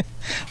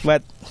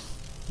 but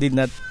did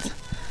not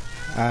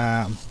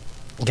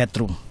get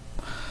through.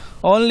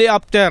 Only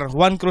after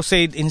one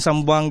crusade in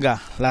Zamboanga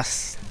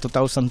last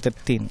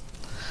 2013,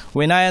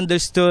 when I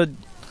understood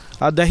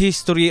the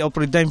history of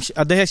redemption,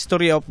 the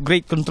history of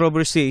great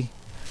controversy,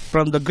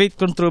 from the great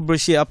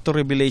controversy up to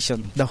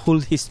Revelation, the whole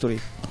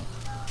history,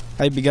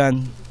 I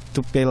began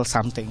to feel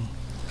something.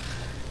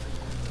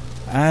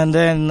 And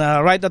then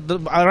right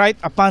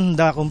upon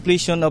the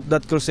completion of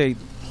that crusade,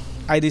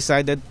 I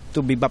decided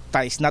to be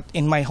baptized, not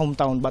in my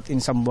hometown but in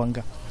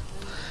Zamboanga.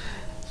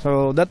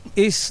 So that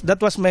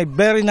was my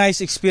very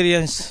nice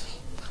experience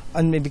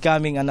on me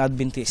becoming an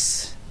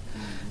Adventist,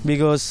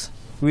 because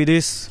with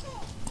this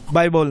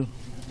Bible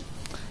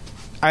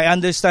I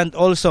understand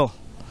also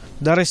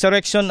the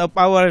resurrection of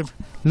our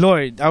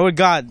Lord, our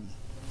God,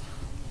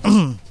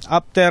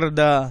 after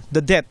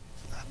the death,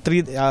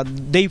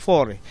 day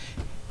 4,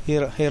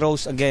 he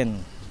rose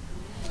again.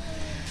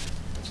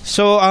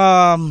 So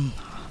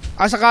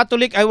as a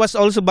Catholic, I was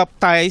also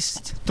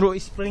baptized through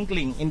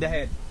sprinkling in the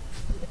head.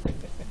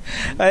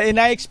 And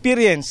I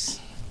experienced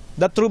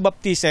the true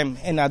baptism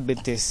in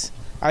Adventist.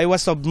 I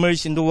was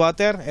submerged in the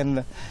water,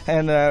 and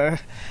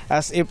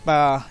as if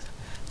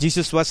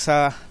Jesus was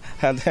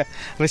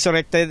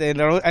resurrected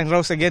and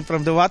rose again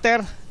from the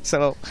water.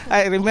 So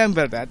I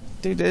remember that.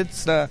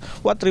 It's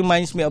what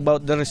reminds me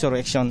about the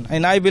resurrection.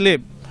 And I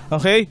believe,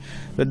 okay,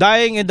 the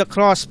dying in the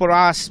cross for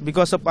us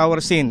because of our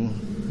sin,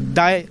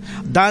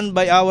 done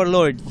by our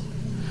Lord,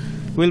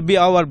 will be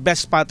our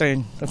best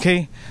pattern,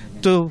 okay,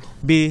 to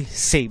be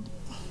saved.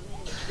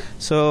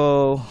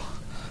 So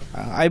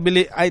I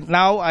believe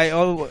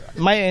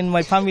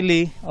my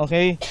family,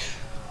 okay,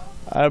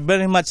 are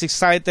very much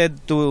excited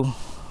to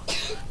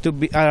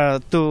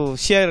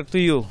share to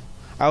you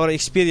our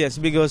experience,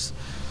 because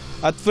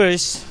at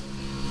first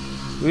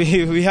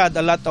we had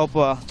a lot of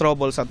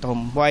troubles at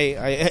home. Why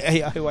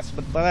I was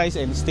baptized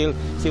and still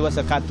she was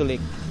a Catholic,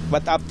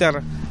 but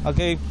after,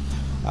 okay,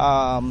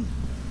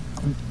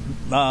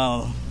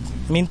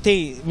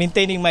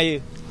 maintaining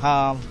my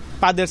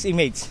father's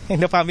image in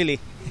the family.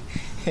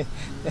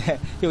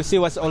 She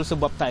was also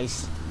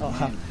baptized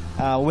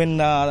when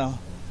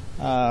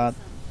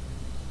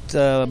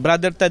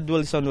Brother Ted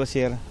Wilson was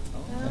here.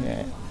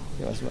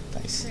 He was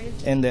baptized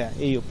in the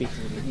AUP.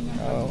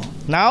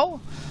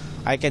 Now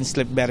I can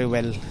sleep very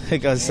well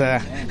because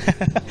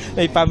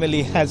my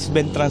family has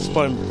been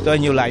transformed to a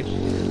new life.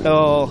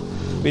 So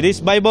with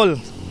this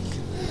Bible,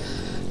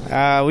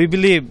 we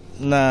believe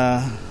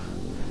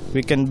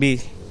we can be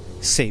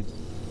saved.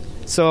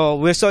 So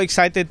we're so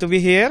excited to be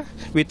here.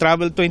 We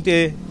traveled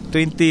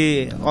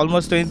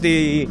almost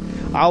 20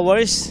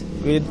 hours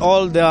with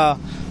all the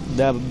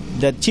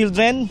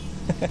children.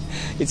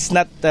 It's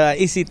not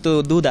easy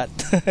to do that.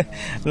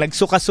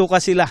 Nagsuka-suka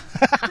sila.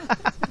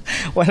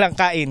 Walang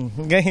kain,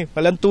 okay?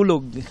 Walang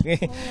tulog.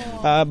 Okay?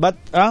 But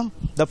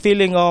the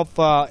feeling of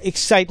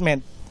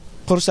excitement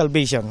for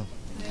salvation,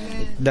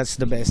 that's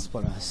the best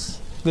for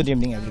us. Good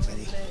evening,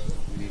 everybody.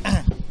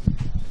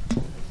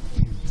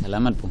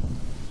 Salamat po.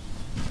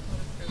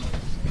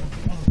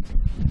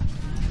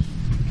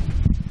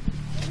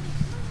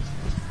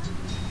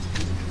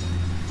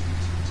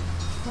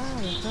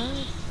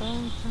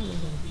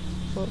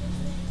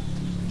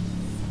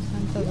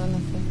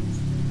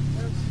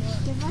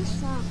 ¿Qué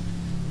pasa?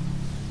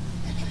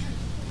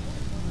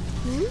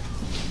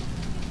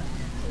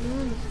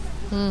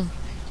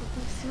 ¿Qué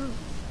pasó?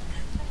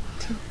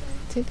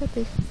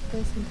 Siéntate,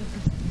 puedes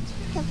sentarte.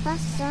 ¿Qué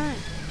pasa?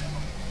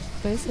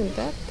 Puedes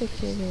sentarte,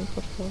 Kevin,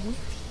 por favor.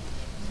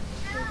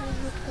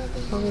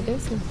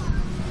 Obedece.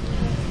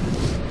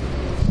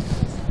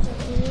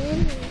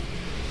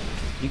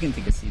 You can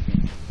take a seat.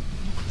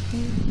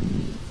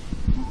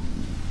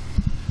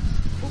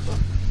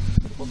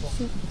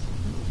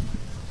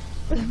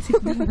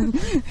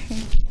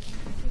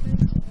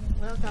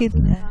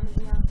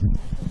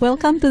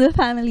 Welcome to the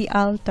family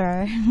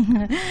altar.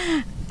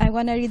 I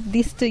want to read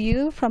this to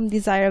you from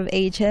Desire of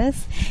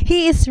Ages.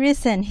 He is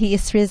risen, he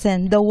is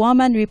risen. The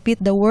woman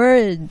repeat the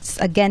words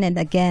again and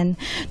again.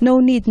 No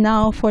need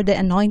now for the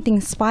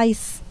anointing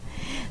spice.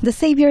 The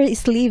Savior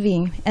is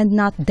living and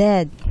not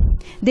dead.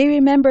 They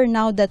remember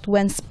now that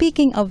when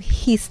speaking of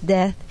his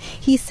death,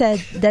 he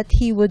said that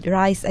he would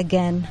rise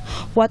again.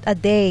 What a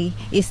day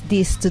is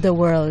this to the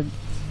world.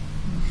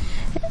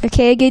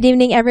 Okay, good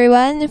evening,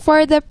 everyone.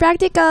 For the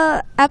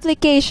practical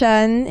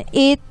application,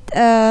 it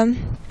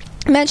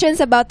mentions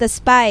about the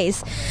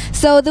spice.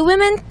 So the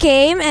women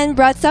came and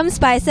brought some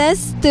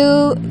spices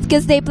to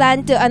because they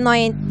planned to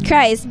anoint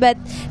Christ. But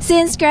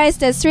since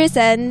Christ has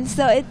risen,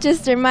 so it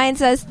just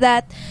reminds us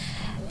that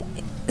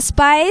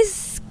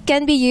spice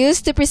can be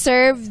used to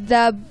preserve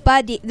the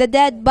body, the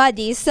dead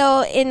body.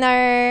 So in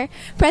our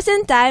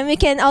present time, we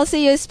can also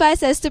use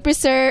spices to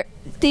preserve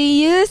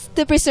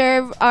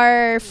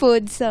our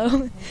food.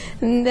 So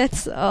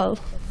that's all.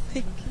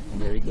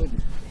 Very good.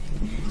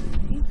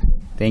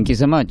 Thank you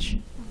so much.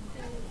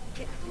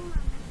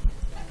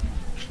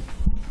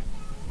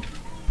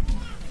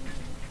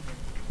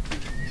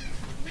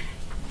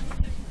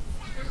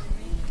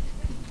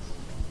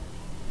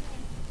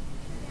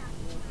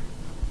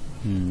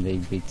 They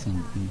beat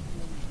something.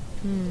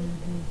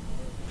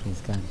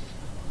 Praise God.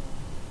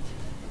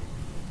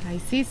 I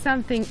see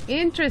something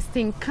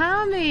interesting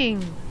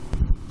coming.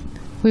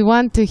 We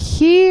want to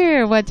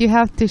hear what you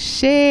have to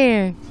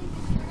share.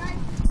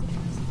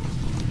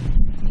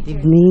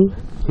 Evening,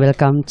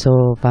 welcome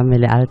to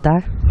Family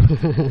Altar.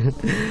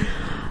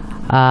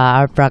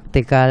 Our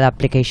practical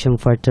application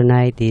for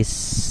tonight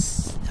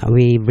is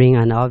we bring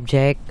an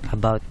object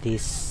about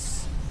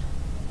this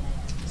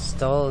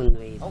stone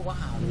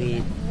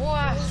with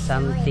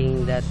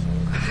something that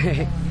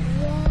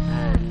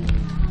and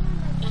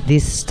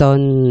this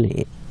stone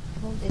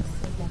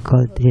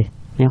called it,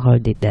 may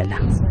called it dala.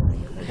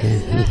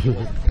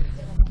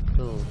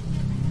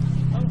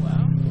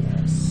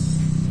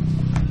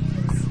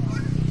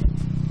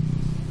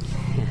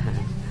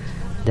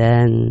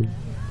 Then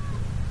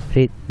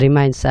it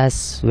reminds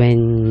us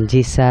when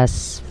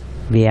Jesus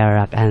be a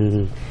rock,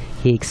 and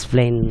he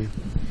explained.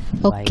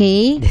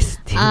 Okay.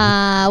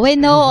 We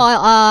know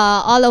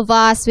all of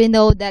us. We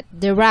know that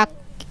the rock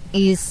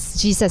is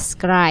Jesus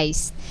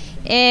Christ,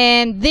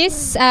 and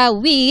this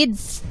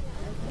weeds,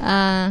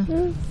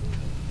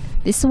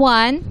 this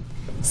one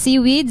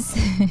seaweeds,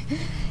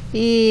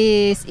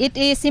 is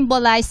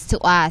symbolized to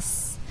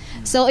us.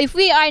 So if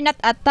we are not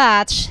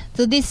attached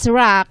to this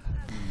rock,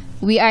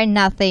 we are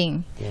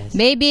nothing. Yes.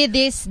 Maybe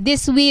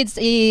this weeds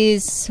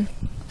is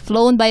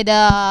flown by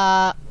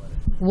the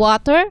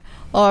water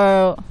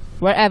or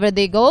wherever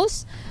they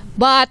goes,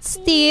 but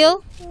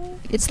still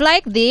it's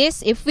like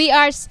this. If we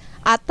are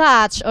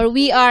attached or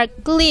we are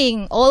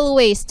cling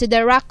always to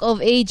the rock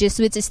of ages,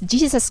 which is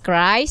Jesus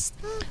Christ,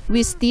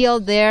 we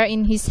still there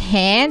in his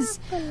hands.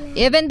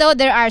 Even though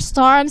there are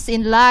storms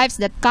in lives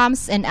that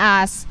comes in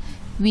us,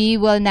 we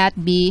will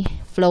not be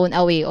flown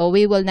away, or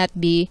we will not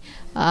be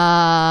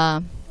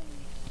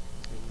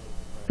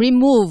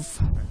removed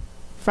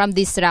from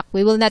this rock.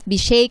 We will not be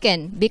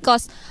shaken,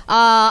 because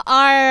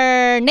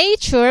our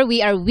nature,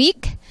 we are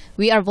weak,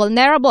 we are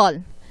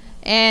vulnerable,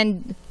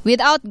 and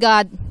without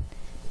God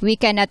we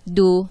cannot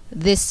do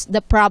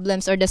the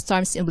problems or the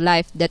storms in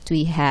life that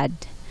we had.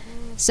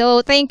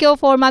 So thank you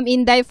for Ma'am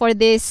Inday for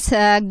this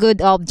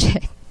good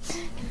object.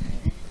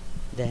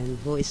 Then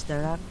who is the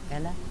rock,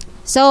 Ella?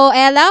 So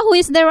Ella, who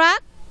is the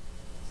rock?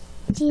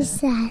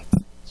 Jesus.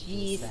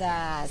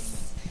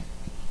 Jesus.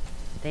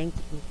 Thank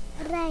you.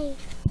 Right.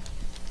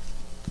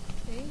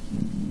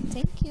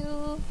 Thank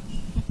you.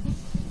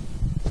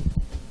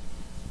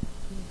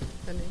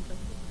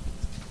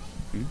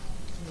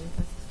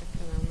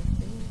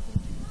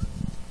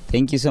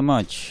 Thank you so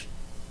much.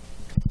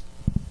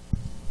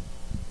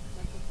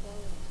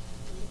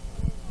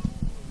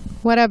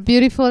 What a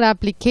beautiful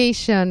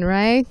application,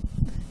 right?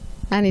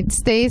 And it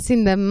stays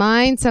in the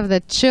minds of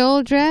the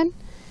children,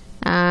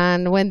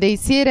 and when they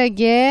see it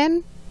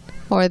again,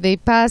 or they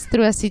pass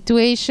through a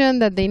situation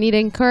that they need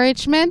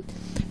encouragement,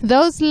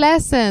 those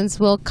lessons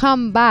will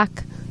come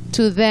back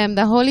to them.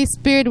 The Holy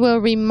Spirit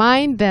will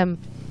remind them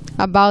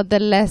about the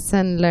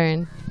lesson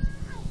learned.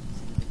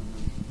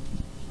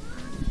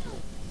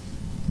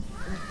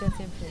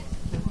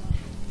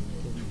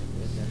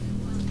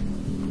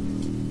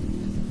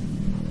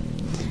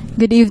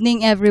 Good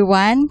evening,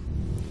 everyone.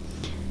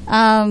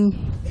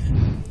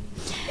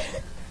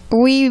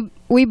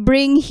 We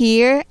bring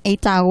here a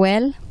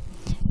towel,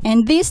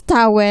 and this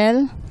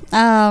towel,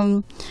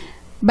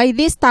 by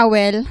this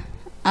towel,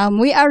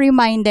 we are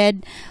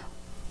reminded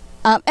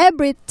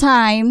every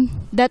time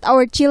that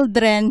our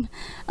children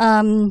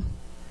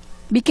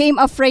became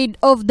afraid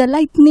of the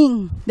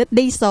lightning that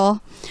they saw,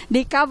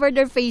 they covered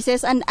their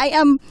faces, and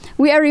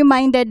we are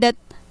reminded that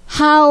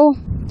how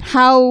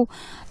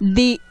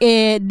the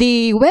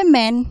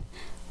women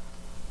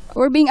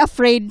were being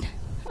afraid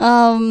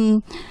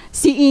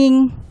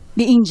seeing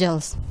the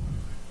angels.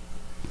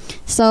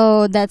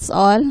 So that's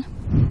all.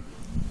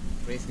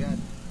 Praise God.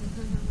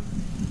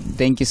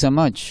 Thank you so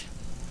much.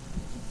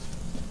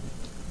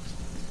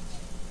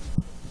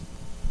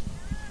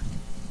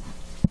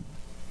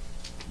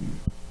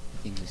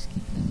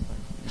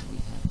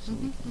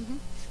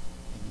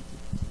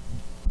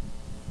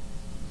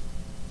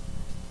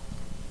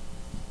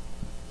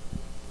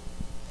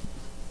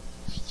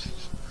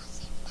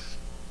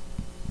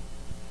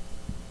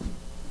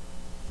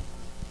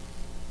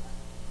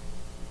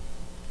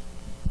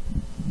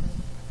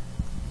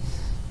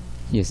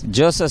 Yes,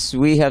 just as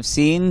we have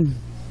seen,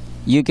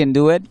 you can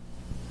do it.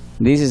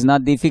 This is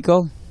not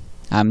difficult.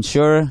 I'm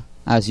sure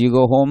as you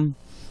go home,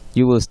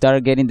 you will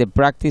start getting the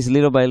practice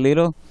little by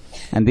little,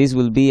 and this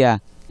will be a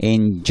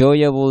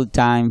enjoyable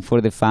time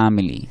for the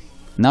family,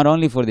 not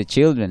only for the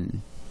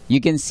children.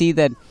 You can see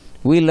that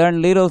we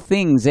learn little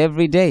things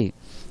every day.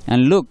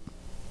 And look,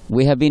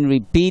 we have been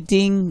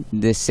repeating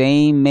the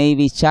same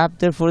maybe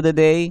chapter for the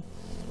day,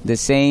 the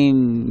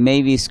same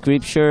maybe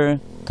scripture,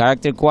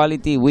 character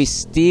quality. We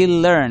still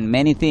learn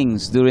many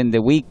things during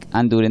the week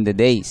and during the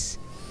days.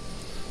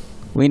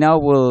 We now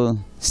will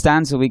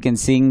stand so we can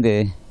sing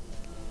the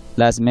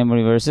last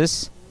memory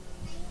verses.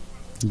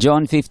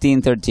 John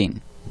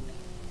 15:13.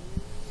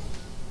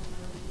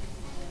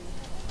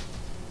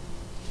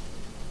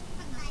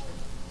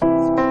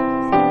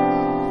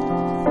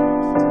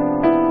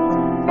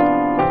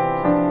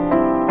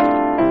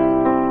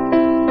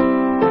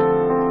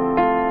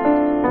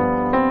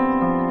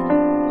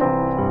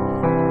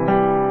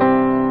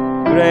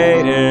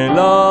 Greater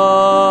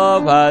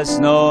love has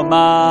no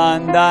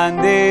man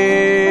than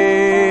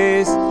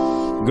this.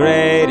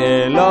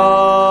 Greater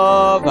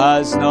love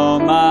has no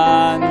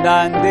man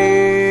than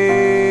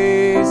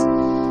this.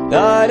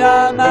 That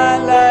a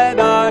man lay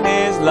down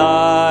his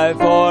life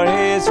for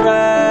his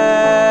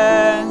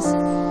friends.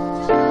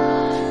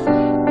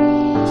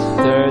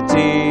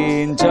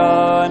 13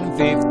 John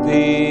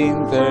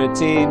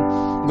 15:13.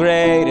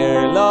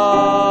 Greater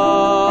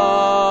love.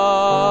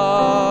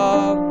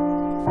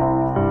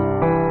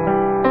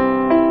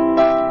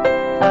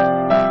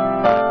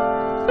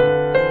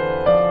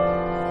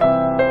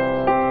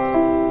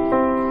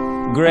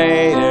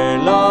 Greater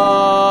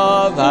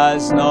love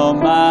has no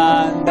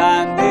man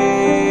than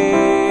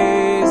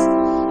this.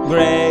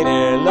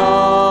 Greater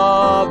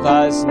love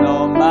has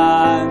no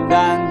man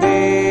than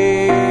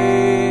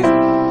this.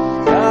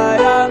 That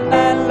a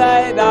man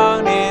lay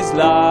down his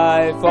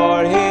life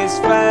for his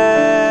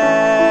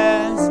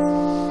friends.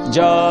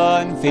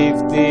 John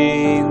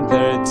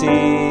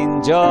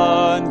 15:13.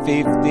 John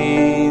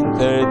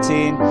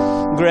 15:13.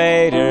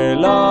 Greater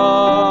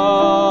love.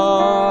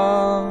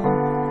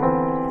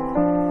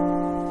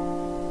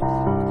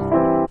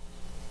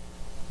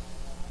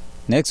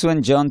 Next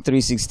one, John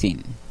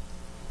 3:16.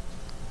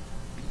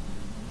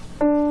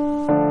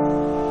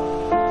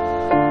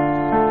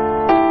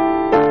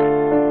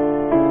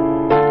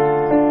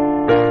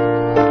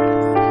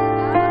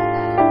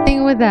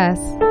 Sing with us.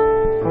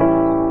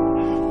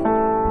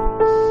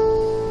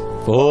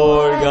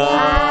 For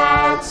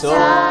God so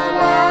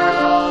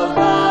loved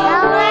the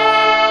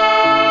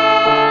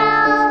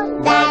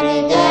world that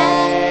He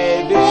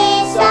gave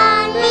His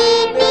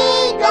only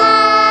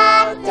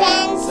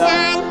begotten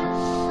Son,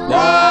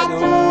 that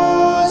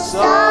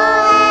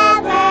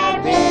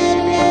whosoever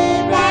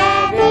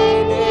believeth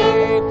in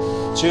Him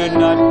should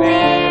not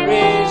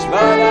perish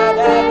but have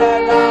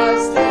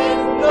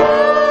everlasting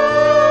life.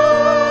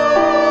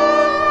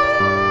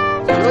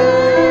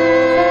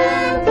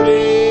 John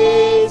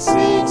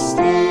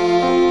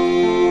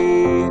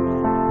 3:16.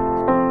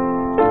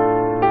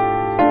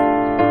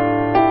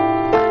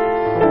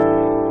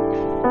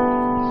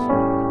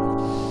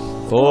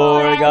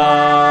 For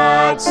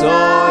God so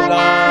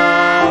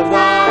loved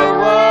the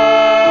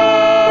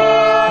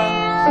world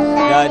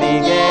that He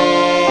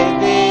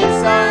gave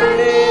His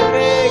only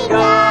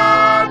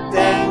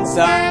begotten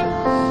Son,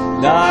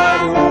 that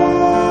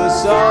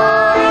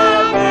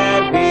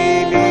whosoever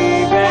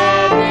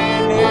believeth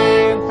in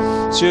Him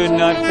should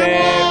not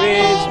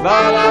perish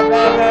but have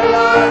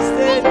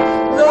everlasting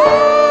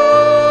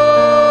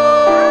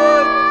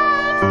life.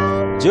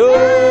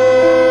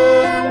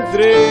 John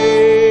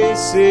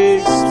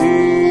 3:16.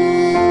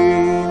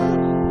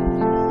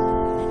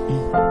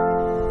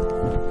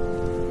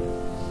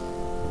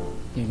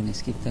 You're gonna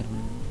skip that one.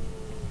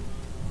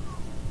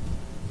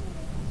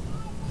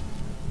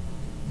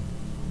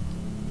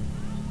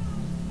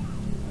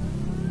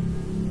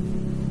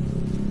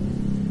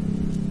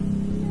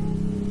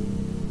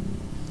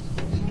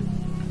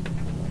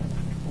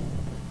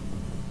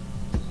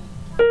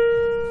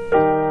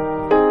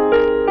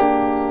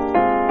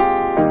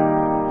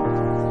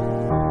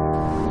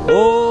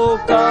 Oh,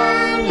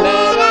 come,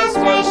 let us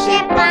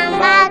worship and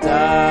bow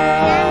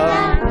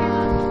down.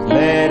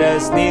 Let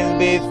us kneel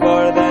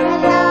before the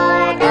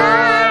Lord.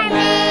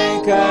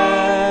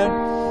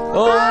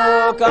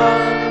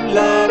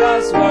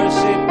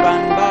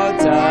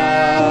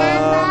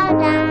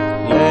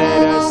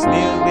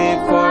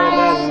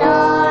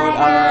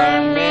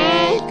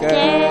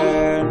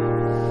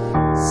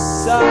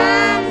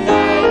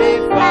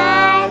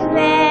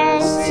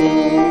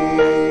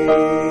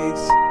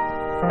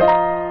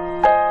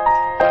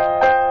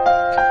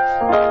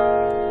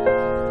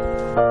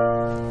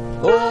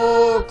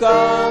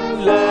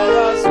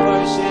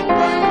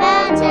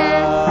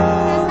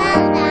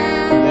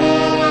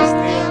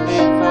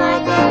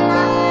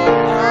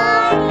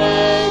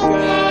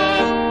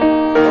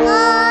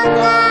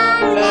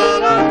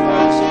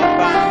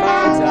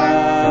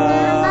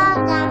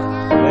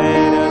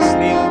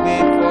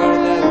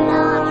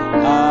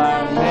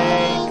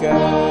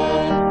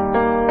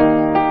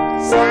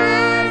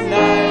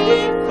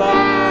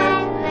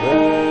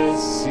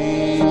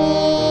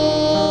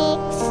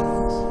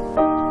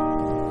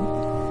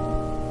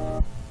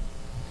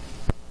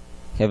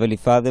 Heavenly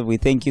Father, we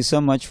thank you so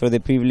much for the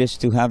privilege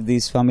to have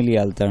this family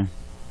altar.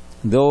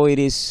 Though it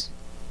is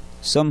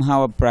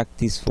somehow a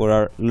practice for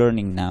our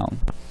learning now,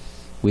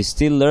 we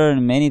still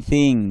learn many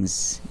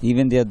things,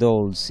 even the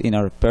adults, in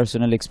our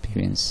personal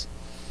experience.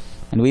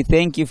 And we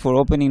thank you for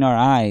opening our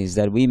eyes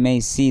that we may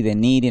see the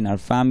need in our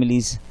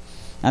families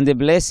and the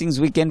blessings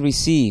we can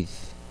receive.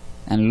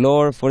 And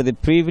Lord, for the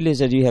privilege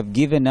that you have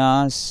given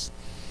us,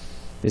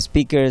 the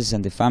speakers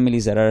and the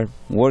families that are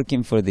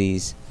working for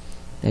this,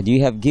 that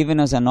you have given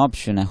us an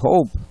option, a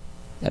hope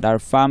that our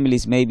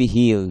families may be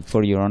healed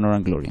for your honor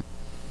and glory.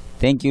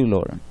 Thank you,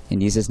 Lord. In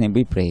Jesus' name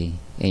we pray.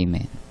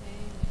 Amen.